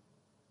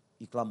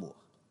e clamor.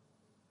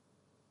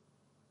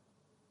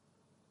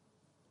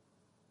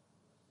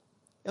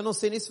 Eu não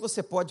sei nem se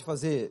você pode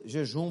fazer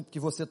jejum, porque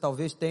você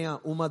talvez tenha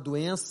uma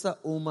doença,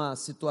 uma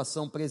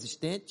situação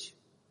preexistente.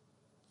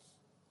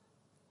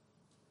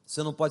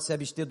 Você não pode se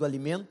abster do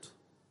alimento.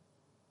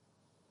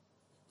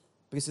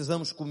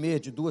 Precisamos comer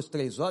de 2,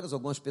 3 horas,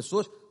 algumas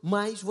pessoas,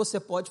 mas você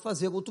pode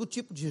fazer outro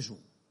tipo de jejum.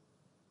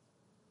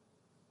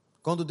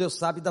 Quando Deus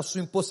sabe da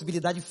sua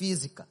impossibilidade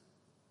física.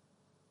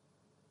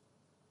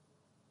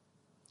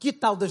 Que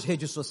tal das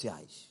redes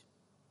sociais?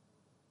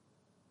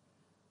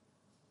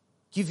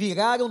 Que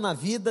viraram na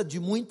vida de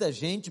muita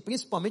gente,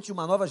 principalmente de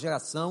uma nova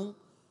geração,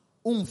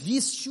 um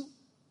vício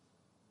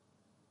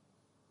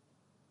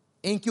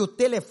em que o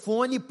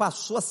telefone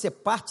passou a ser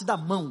parte da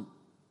mão.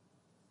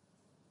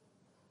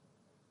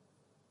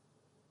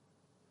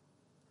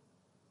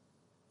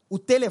 O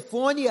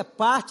telefone é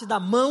parte da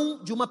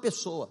mão de uma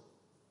pessoa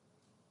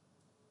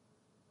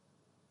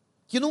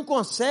que não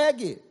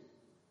consegue,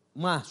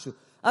 Márcio,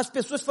 as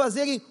pessoas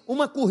fazerem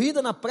uma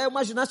corrida na praia,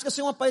 uma ginástica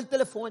sem um aparelho de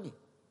telefone.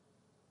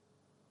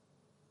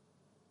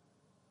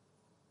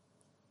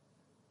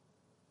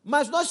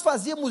 Mas nós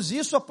fazíamos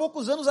isso há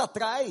poucos anos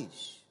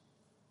atrás.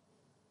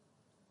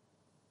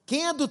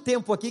 Quem é do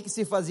tempo aqui que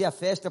se fazia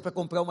festa para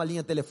comprar uma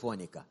linha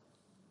telefônica?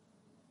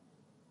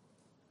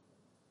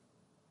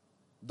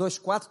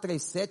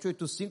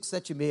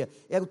 2437-8576,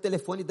 era o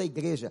telefone da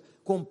igreja.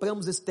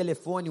 Compramos esse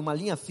telefone, uma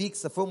linha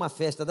fixa, foi uma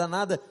festa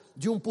danada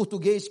de um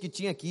português que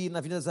tinha aqui na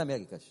Avenida das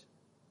Américas.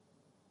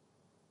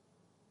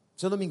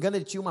 Se eu não me engano,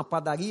 ele tinha uma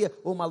padaria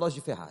ou uma loja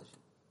de ferragem.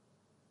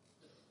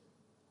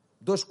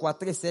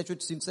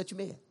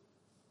 2437-8576.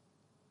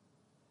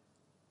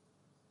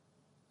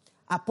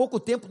 Há pouco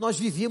tempo nós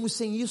vivíamos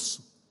sem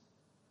isso.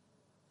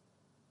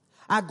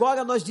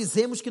 Agora nós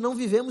dizemos que não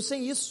vivemos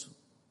sem isso.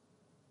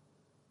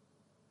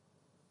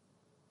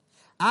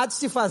 Há de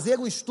se fazer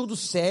um estudo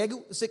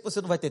sério, eu sei que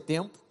você não vai ter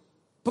tempo,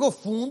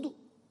 profundo,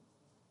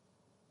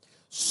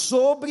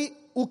 sobre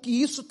o que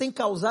isso tem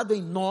causado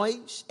em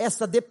nós,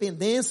 essa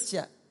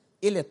dependência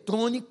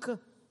eletrônica.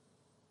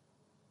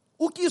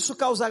 O que isso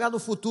causará no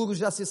futuro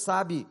já se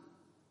sabe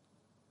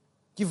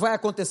que vai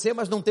acontecer,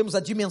 mas não temos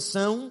a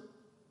dimensão.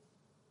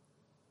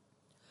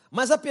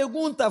 Mas a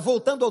pergunta,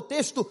 voltando ao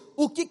texto,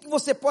 o que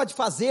você pode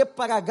fazer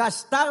para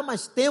gastar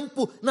mais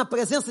tempo na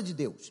presença de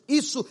Deus?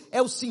 Isso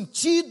é o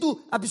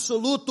sentido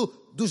absoluto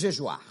do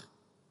jejuar.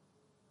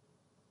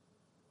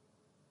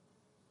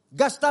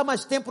 Gastar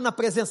mais tempo na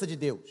presença de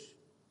Deus.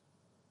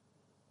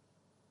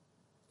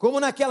 Como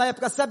naquela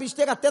época, se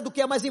abster até do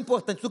que é mais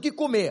importante, do que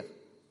comer.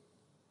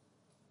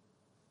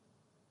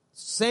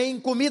 Sem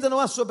comida não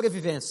há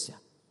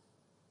sobrevivência.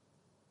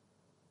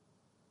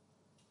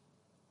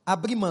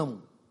 Abrir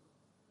mão.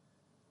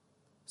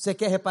 Você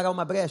quer reparar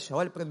uma brecha?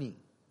 Olhe para mim.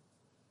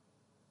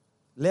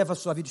 Leva a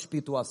sua vida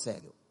espiritual a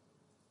sério.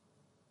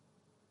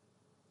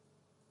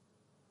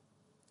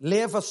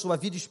 Leva a sua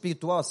vida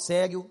espiritual a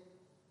sério.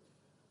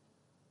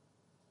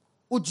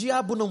 O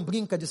diabo não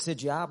brinca de ser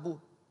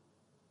diabo.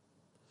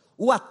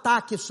 O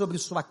ataque sobre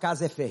sua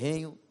casa é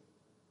ferrenho.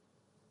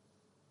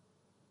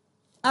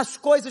 As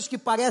coisas que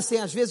parecem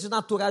às vezes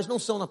naturais não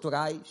são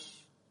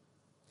naturais.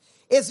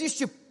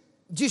 Existe,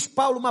 diz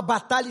Paulo, uma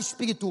batalha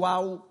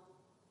espiritual.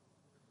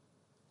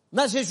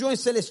 nas regiões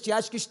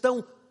celestiais que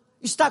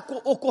está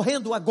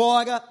ocorrendo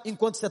agora,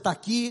 enquanto você está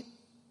aqui.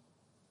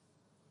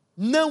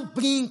 Não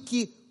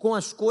brinque com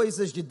as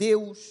coisas de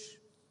Deus,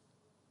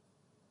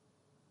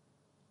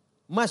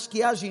 mas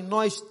que haja em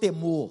nós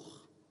temor.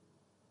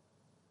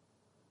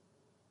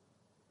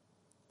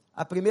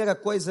 A primeira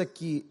coisa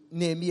que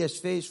Neemias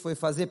fez foi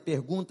fazer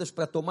perguntas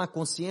para tomar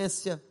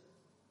consciência.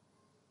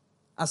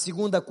 A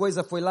segunda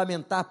coisa foi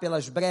lamentar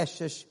pelas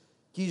brechas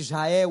que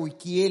Israel e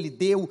que ele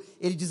deu.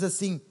 Ele diz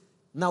assim,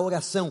 na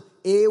oração,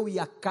 eu e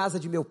a casa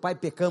de meu pai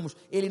pecamos.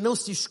 Ele não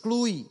se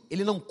exclui,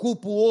 ele não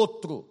culpa o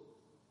outro.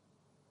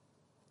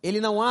 Ele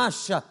não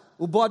acha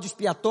o bode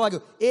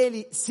expiatório,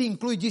 ele se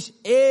inclui e diz,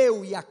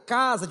 eu e a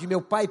casa de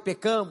meu pai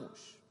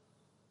pecamos.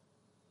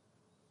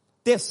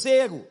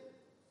 Terceiro,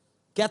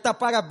 quer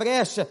tapar a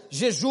brecha,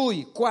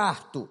 jejue.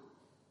 Quarto,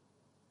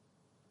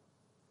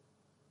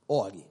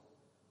 ore.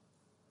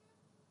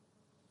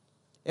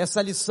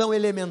 Essa lição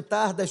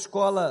elementar da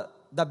escola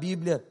da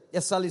Bíblia,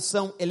 essa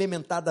lição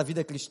elementar da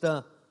vida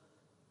cristã,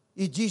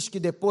 e diz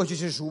que depois de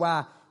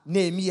jejuar,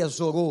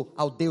 Neemias orou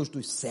ao Deus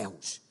dos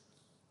céus.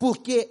 Por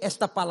que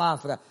esta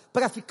palavra?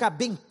 Para ficar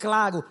bem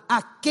claro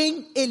a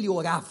quem ele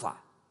orava,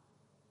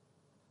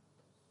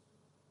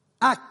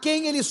 a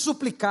quem ele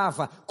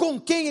suplicava,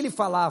 com quem ele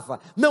falava.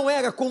 Não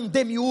era com um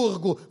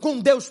demiurgo, com um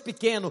Deus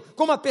pequeno,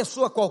 com uma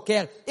pessoa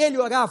qualquer. Ele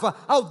orava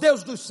ao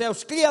Deus dos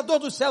céus, Criador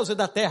dos céus e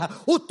da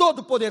terra, o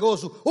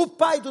Todo-Poderoso, o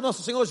Pai do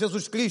nosso Senhor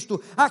Jesus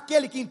Cristo,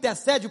 aquele que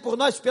intercede por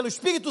nós pelo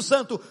Espírito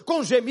Santo,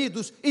 com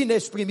gemidos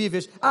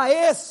inexprimíveis. A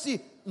esse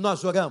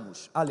nós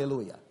oramos.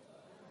 Aleluia.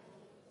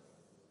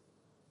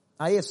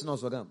 A esse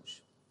nós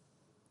oramos.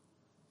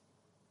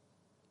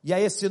 E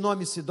a esse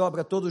nome se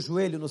dobra todo o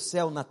joelho no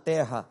céu, na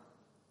terra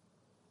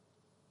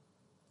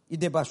e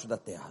debaixo da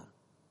terra.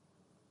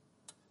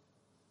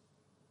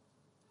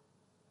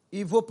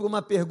 E vou para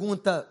uma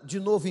pergunta de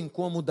novo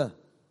incômoda.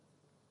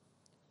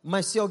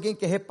 Mas se alguém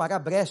quer reparar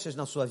brechas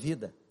na sua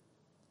vida,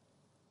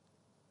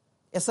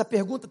 essa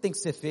pergunta tem que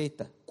ser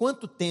feita.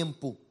 Quanto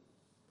tempo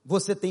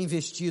você tem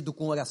investido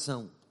com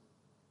oração?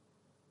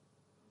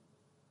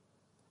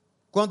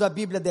 Quando a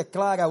Bíblia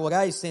declara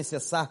orai sem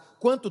cessar,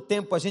 quanto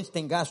tempo a gente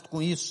tem gasto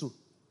com isso?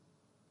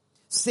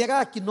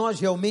 Será que nós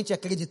realmente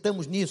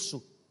acreditamos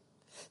nisso?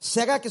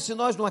 Será que se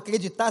nós não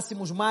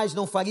acreditássemos mais,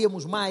 não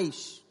faríamos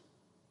mais?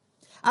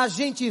 A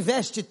gente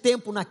investe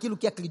tempo naquilo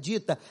que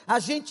acredita, a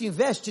gente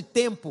investe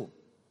tempo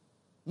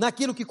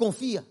naquilo que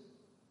confia.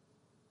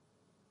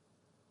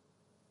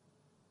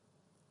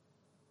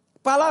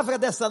 Palavra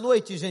dessa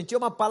noite, gente, é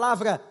uma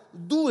palavra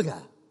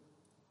dura.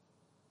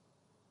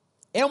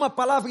 É uma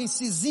palavra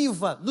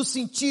incisiva no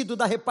sentido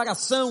da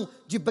reparação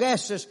de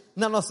brechas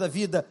na nossa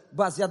vida,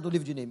 baseado no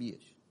livro de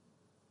Neemias.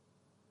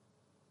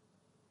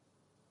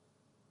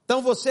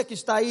 Então você que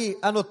está aí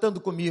anotando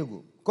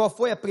comigo, qual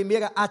foi a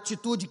primeira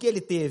atitude que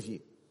ele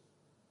teve?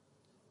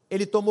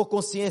 Ele tomou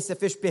consciência,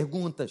 fez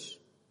perguntas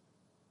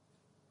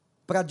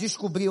para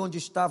descobrir onde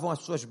estavam as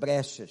suas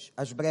brechas,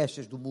 as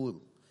brechas do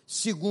muro.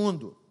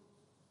 Segundo,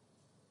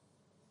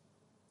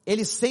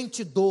 ele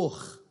sente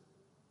dor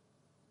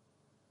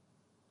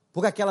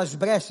por aquelas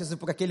brechas e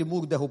por aquele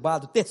muro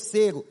derrubado.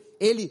 Terceiro,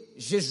 ele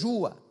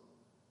jejua.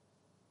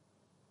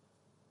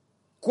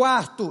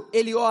 Quarto,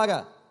 ele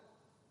ora.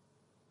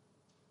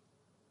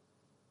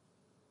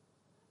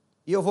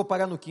 E eu vou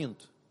parar no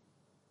quinto.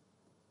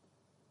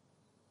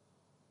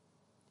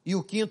 E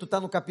o quinto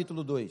está no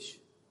capítulo 2.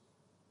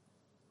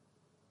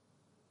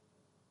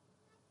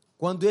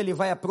 Quando ele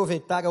vai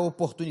aproveitar a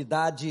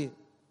oportunidade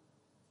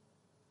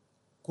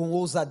com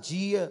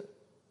ousadia,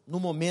 no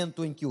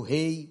momento em que o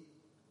rei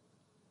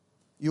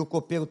e o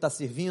copeiro está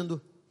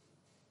servindo,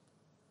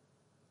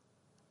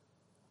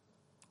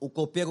 o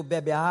copeiro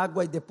bebe a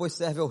água e depois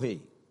serve ao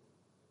rei.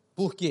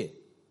 Por quê?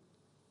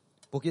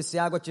 Porque se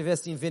a água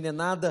tivesse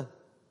envenenada,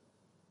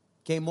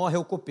 quem morre é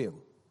o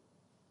copeiro.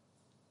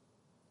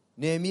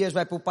 Neemias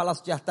vai para o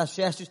palácio de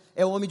Artaxerxes,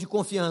 é homem de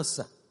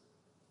confiança.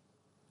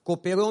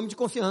 Copeiro é homem de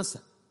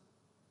confiança.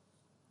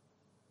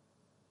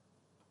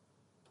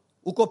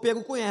 O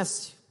copeiro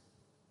conhece.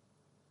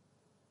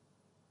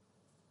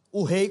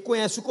 O rei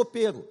conhece o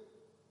copeiro.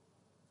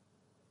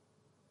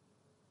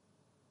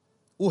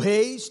 O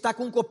rei está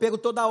com o copeiro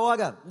toda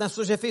hora, nas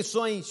suas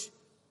refeições,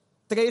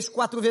 3,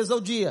 4 vezes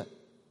ao dia.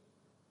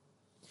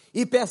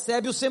 E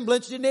percebe o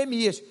semblante de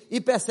Neemias,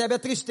 e percebe a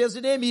tristeza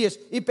de Neemias,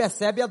 e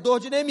percebe a dor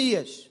de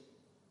Neemias.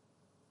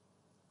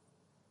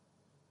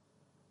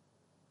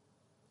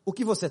 O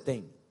que você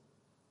tem?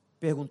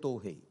 Perguntou o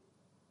rei.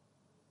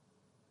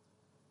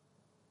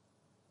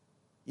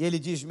 E ele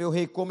diz, meu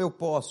rei, como eu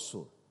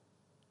posso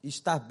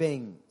estar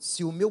bem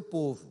se o meu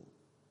povo,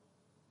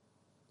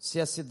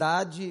 se a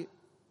cidade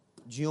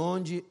de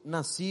onde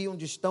nasci,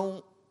 onde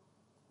estão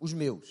os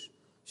meus,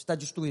 está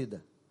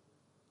destruída.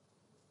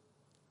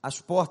 As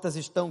portas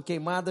estão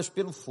queimadas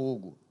pelo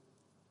fogo.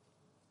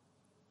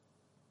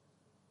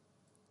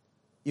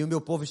 E o meu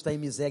povo está em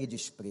miséria e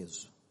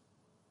desprezo.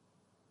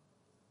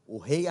 O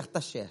rei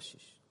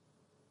Artaxerxes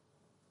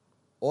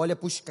olha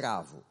para o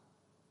escravo,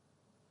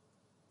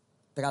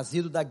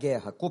 trazido da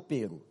guerra,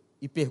 copeiro,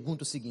 e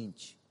pergunta o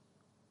seguinte: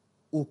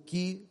 o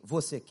que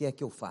você quer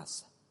que eu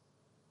faça?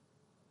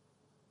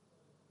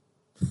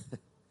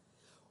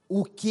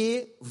 O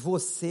que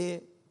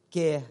você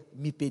quer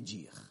me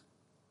pedir?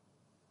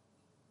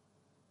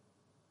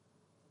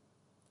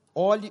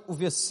 Olhe o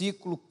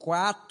versículo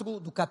 4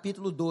 do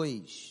capítulo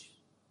 2.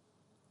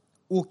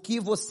 O que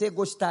você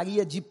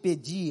gostaria de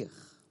pedir?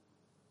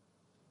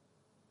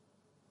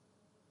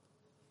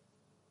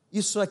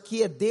 Isso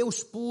aqui é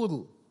Deus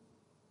puro,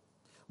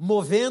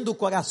 movendo o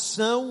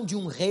coração de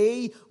um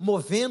rei,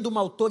 movendo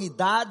uma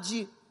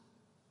autoridade,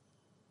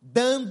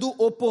 dando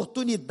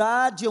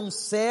oportunidade a um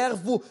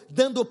servo,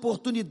 dando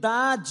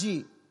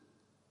oportunidade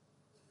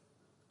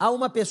a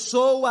uma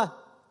pessoa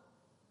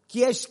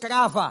que é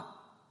escrava.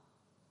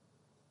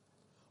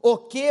 O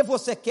que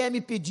você quer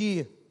me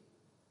pedir?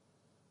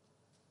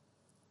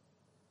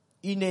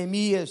 E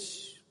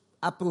Neemias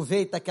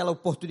aproveita aquela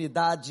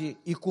oportunidade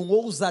e com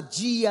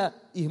ousadia,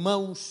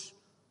 irmãos,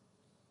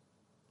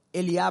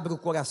 ele abre o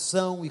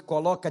coração e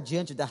coloca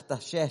diante de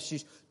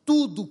Artaxerxes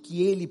tudo o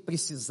que ele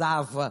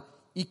precisava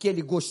e que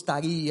ele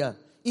gostaria,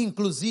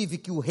 inclusive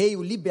que o rei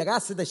o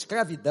liberasse da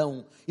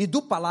escravidão e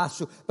do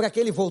palácio para que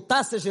ele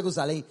voltasse a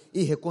Jerusalém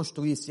e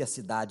reconstruísse a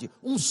cidade.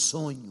 Um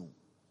sonho.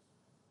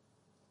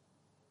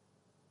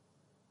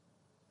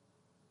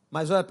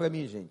 Mas olha para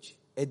mim, gente,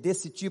 é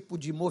desse tipo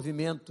de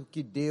movimento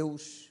que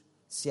Deus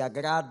se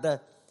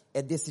agrada,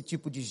 é desse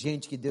tipo de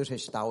gente que Deus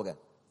restaura.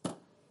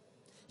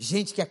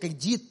 Gente que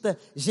acredita,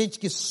 gente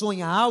que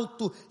sonha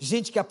alto,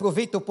 gente que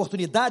aproveita a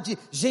oportunidade,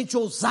 gente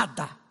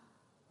ousada.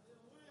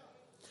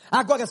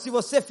 Agora, se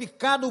você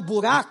ficar no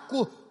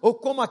buraco, ou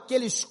como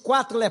aqueles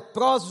 4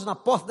 leprosos na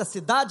porta da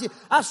cidade,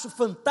 acho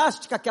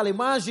fantástica aquela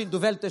imagem do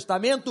Velho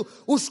Testamento,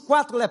 os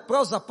 4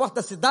 leprosos à porta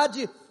da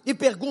cidade, e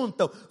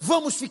perguntam: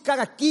 vamos ficar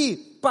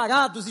aqui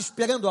parados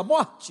esperando a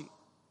morte?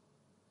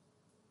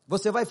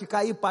 Você vai ficar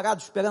aí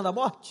parado esperando a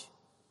morte?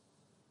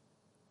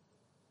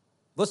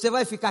 Você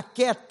vai ficar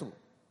quieto,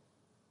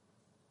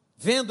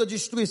 vendo a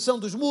destruição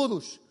dos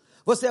muros?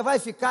 Você vai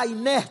ficar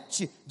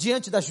inerte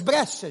diante das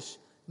brechas?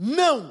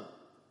 Não!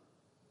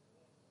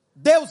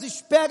 Deus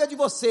espera de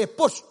você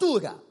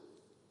postura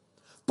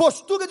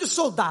de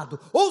soldado,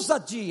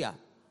 ousadia.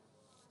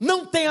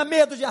 Não tenha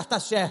medo de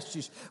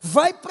Artaxerxes,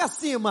 vai para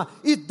cima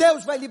e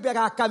Deus vai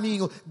liberar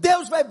caminho,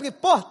 Deus vai abrir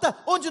porta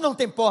onde não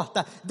tem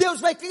porta, Deus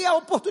vai criar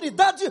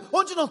oportunidade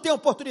onde não tem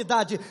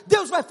oportunidade,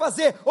 Deus vai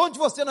fazer onde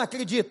você não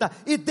acredita,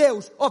 e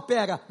Deus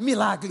opera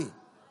milagre.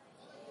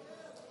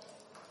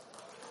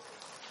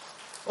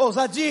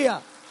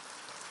 Ousadia.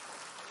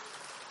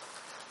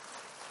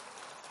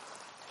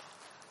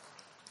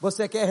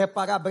 Você quer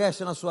reparar a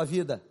brecha na sua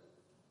vida?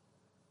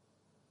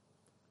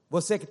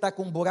 Você que está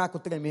com um buraco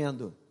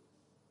tremendo,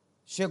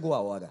 chegou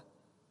a hora.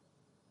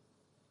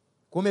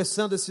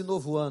 Começando esse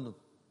novo ano,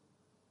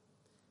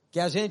 que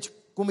a gente,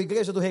 como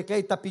Igreja do Recreio,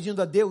 está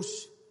pedindo a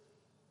Deus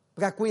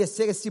para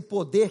conhecer esse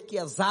poder que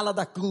exala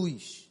da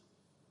cruz.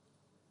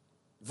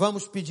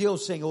 Vamos pedir ao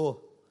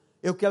Senhor.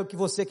 Eu quero que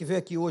você que veio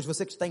aqui hoje,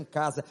 você que está em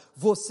casa,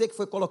 você que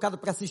foi colocado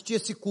para assistir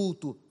esse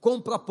culto, com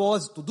o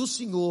propósito do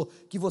Senhor,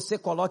 que você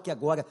coloque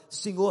agora: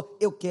 Senhor,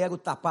 eu quero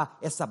tapar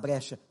essa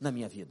brecha na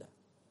minha vida.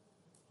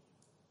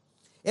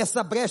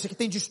 Essa brecha que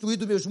tem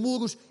destruído meus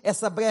muros,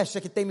 essa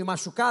brecha que tem me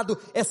machucado,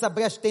 essa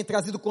brecha que tem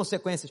trazido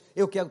consequências,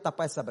 eu quero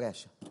tapar essa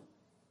brecha.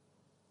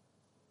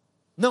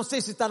 Não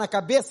sei se está na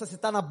cabeça, se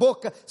está na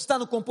boca, se está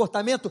no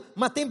comportamento,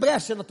 mas tem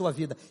brecha na tua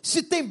vida.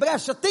 Se tem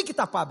brecha, tem que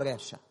tapar a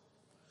brecha.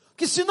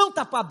 Porque se não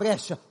tapar a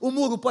brecha, o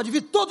muro pode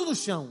vir todo no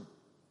chão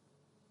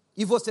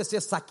e você ser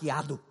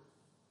saqueado.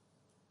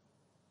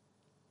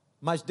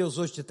 Mas Deus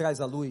hoje te traz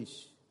a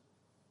luz.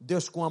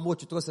 Deus com amor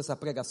te trouxe essa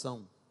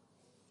pregação.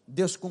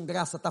 Deus com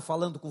graça está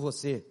falando com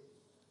você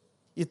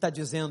e está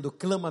dizendo: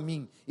 clama a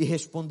mim e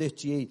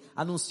responder-te-ei,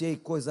 anunciarei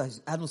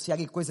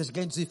coisas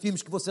grandes e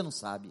firmes que você não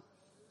sabe.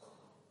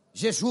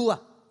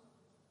 Jejua,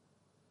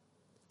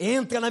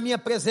 entra na minha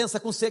presença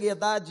com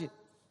seriedade,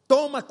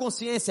 toma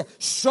consciência,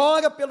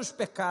 chora pelos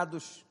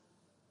pecados,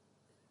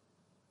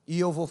 e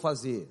eu vou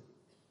fazer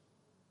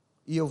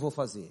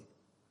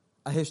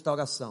a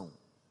restauração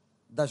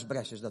das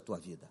brechas da tua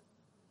vida.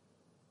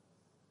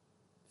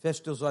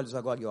 Feche teus olhos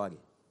agora e ore.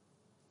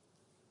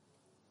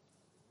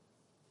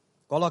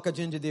 Coloca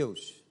diante de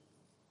Deus.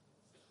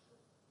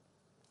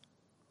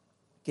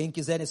 Quem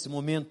quiser nesse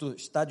momento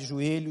estar de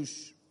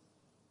joelhos,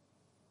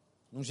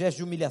 num gesto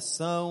de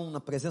humilhação, na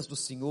presença do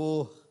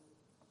Senhor.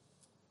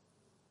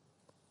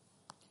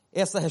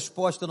 Essa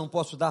resposta eu não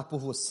posso dar por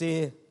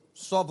você,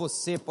 só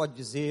você pode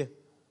dizer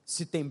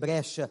se tem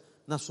brecha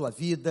na sua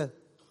vida,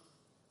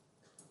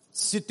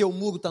 se teu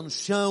muro está no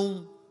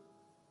chão,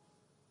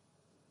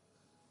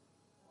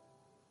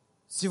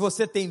 se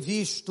você tem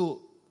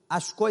visto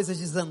as coisas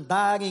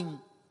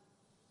desandarem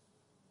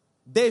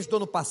desde o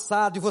ano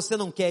passado e você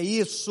não quer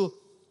isso.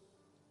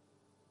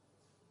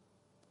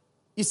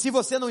 E se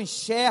você não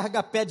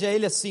enxerga, pede a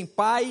Ele assim: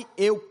 Pai,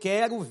 eu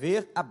quero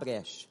ver a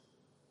brecha.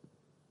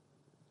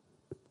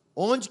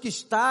 Onde que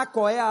está?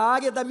 Qual é a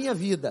área da minha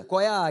vida?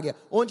 Qual é a área?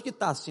 Onde que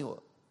está,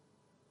 Senhor?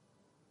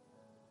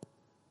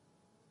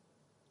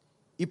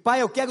 E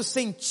Pai, eu quero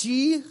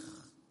sentir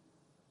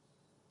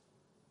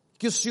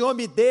que o Senhor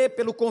me dê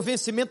pelo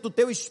convencimento do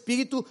Teu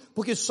Espírito,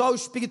 porque só o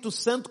Espírito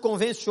Santo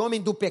convence o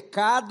homem do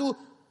pecado,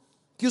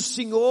 que o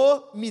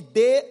Senhor me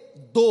dê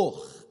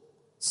dor,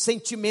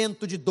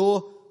 sentimento de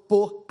dor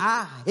por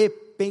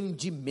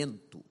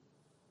arrependimento.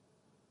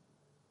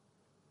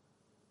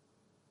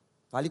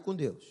 Fale com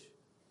Deus.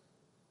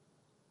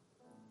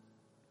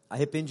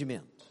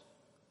 Arrependimento.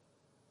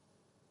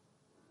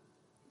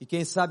 E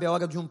quem sabe é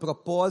hora de um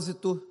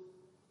propósito,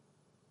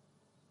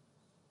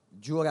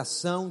 de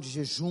oração, de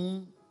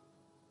jejum,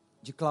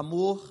 de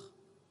clamor.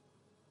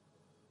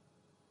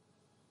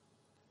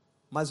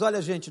 Mas olha,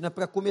 gente, não é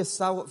para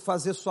começar a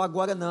fazer só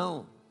agora,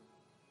 não.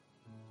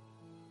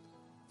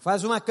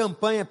 Faz uma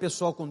campanha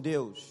pessoal com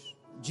Deus,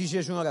 de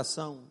jejum e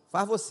oração.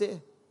 Faz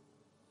você.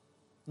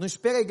 Não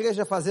espera a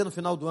igreja fazer no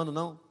final do ano,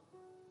 não.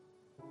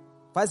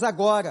 Faz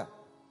agora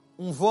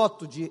um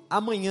voto de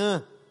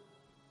amanhã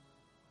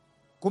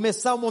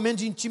começar um momento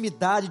de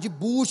intimidade, de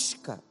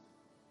busca,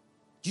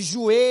 de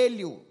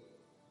joelho,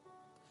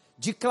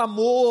 de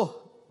clamor,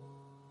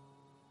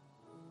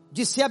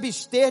 de se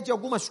abster de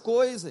algumas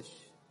coisas,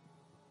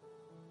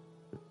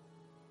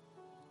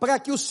 para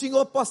que o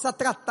Senhor possa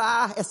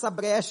tratar essa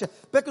brecha,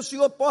 para que o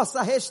Senhor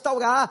possa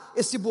restaurar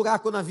esse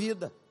buraco na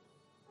vida.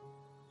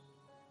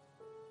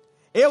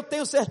 Eu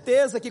tenho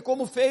certeza que,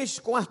 como fez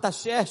com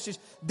Artaxerxes,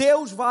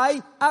 Deus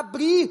vai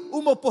abrir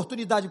uma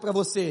oportunidade para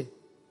você.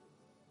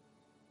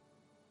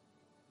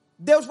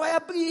 Deus vai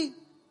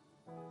abrir.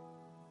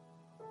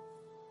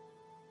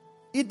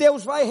 E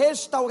Deus vai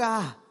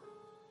restaurar.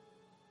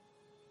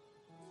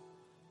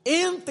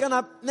 Entra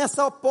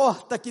nessa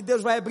porta que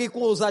Deus vai abrir com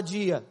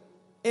ousadia.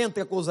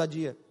 Entra com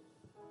ousadia.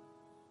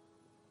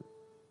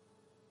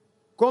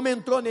 Como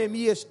entrou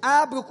Neemias,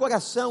 abre o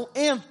coração,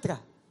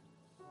 entra.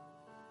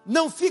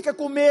 Não fica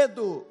com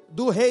medo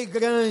do rei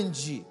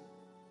grande.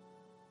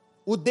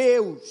 O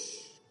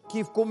Deus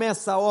que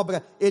começa a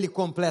obra, Ele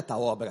completa a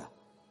obra.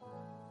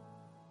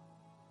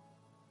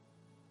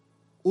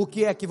 O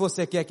que é que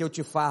você quer que eu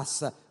te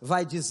faça?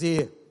 Vai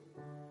dizer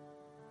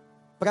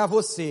para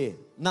você,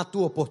 na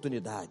tua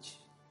oportunidade.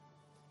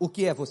 O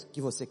que é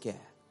que você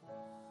quer?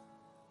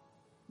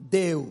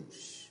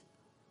 Deus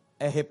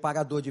é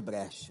reparador de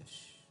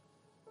brechas.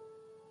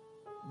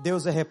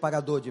 Deus é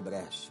reparador de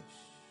brechas.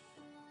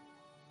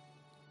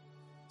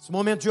 Esse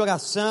momento de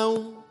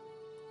oração,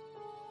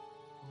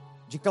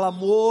 de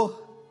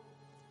clamor,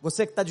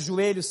 você que está de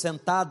joelho,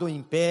 sentado ou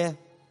em pé,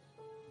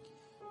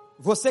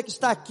 você que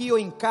está aqui ou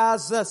em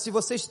casa, se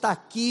você está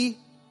aqui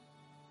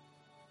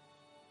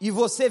e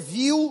você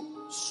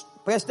viu,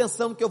 preste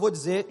atenção no que eu vou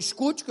dizer,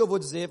 escute o que eu vou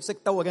dizer, você que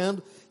está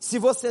orando, se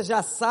você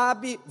já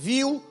sabe,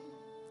 viu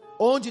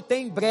onde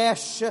tem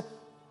brecha,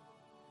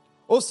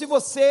 ou se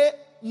você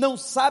não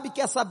sabe,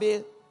 quer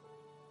saber,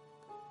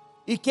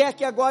 e quer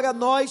que agora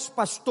nós,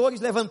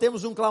 pastores,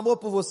 levantemos um clamor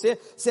por você,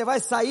 você vai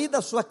sair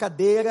da sua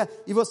cadeira,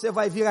 e você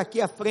vai vir aqui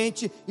à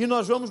frente, e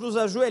nós vamos nos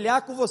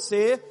ajoelhar com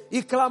você,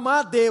 e clamar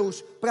a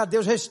Deus, para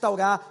Deus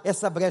restaurar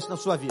essa brecha na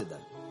sua vida.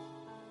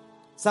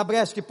 Essa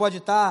brecha que pode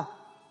estar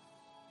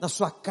na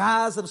sua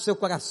casa, no seu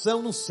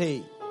coração, não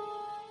sei.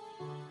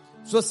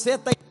 Se você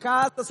está em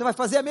casa, você vai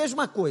fazer a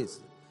mesma coisa.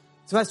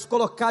 Você vai se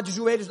colocar de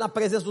joelhos na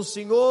presença do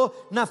Senhor,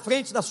 na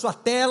frente da sua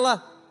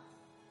tela,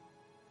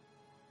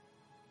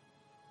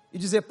 e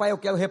dizer: Pai, eu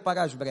quero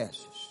reparar as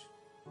brechas.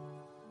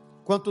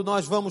 Enquanto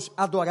nós vamos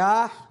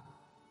adorar,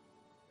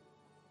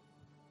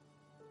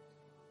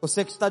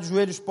 você que está de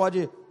joelhos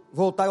pode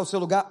voltar ao seu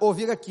lugar ou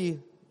vir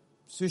aqui.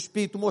 Se o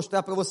Espírito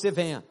mostrar para você,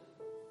 venha.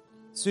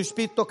 Se o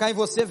Espírito tocar em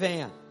você,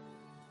 venha.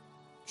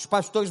 Os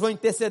pastores vão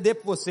interceder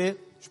por você.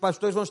 Os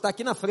pastores vão estar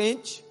aqui na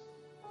frente,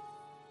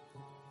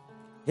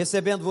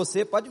 recebendo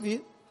você. Pode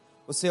vir.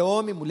 Você é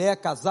homem, mulher,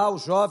 casal,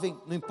 jovem,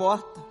 não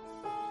importa.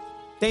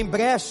 Tem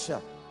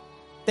brecha.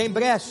 Tem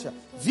brecha,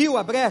 viu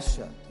a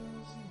brecha?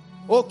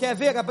 Ou quer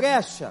ver a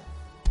brecha?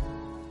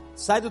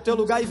 Sai do teu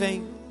lugar e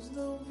vem.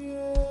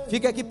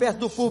 Fica aqui perto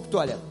do púlpito,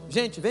 olha.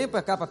 Gente, vem para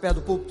cá, para perto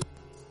do púlpito,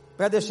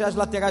 para deixar as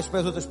laterais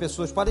para as outras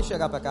pessoas. Podem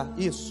chegar para cá,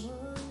 isso.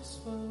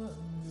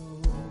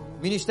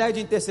 Ministério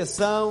de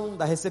intercessão,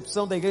 da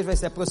recepção da igreja vai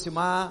se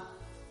aproximar.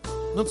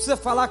 Não precisa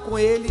falar com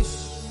eles.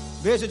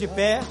 Igreja de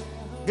pé,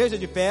 igreja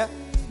de pé.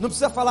 Não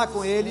precisa falar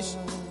com eles.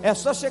 É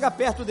só chegar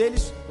perto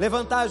deles,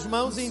 levantar as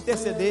mãos e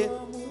interceder.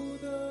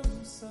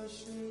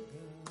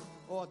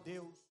 Oh Deus.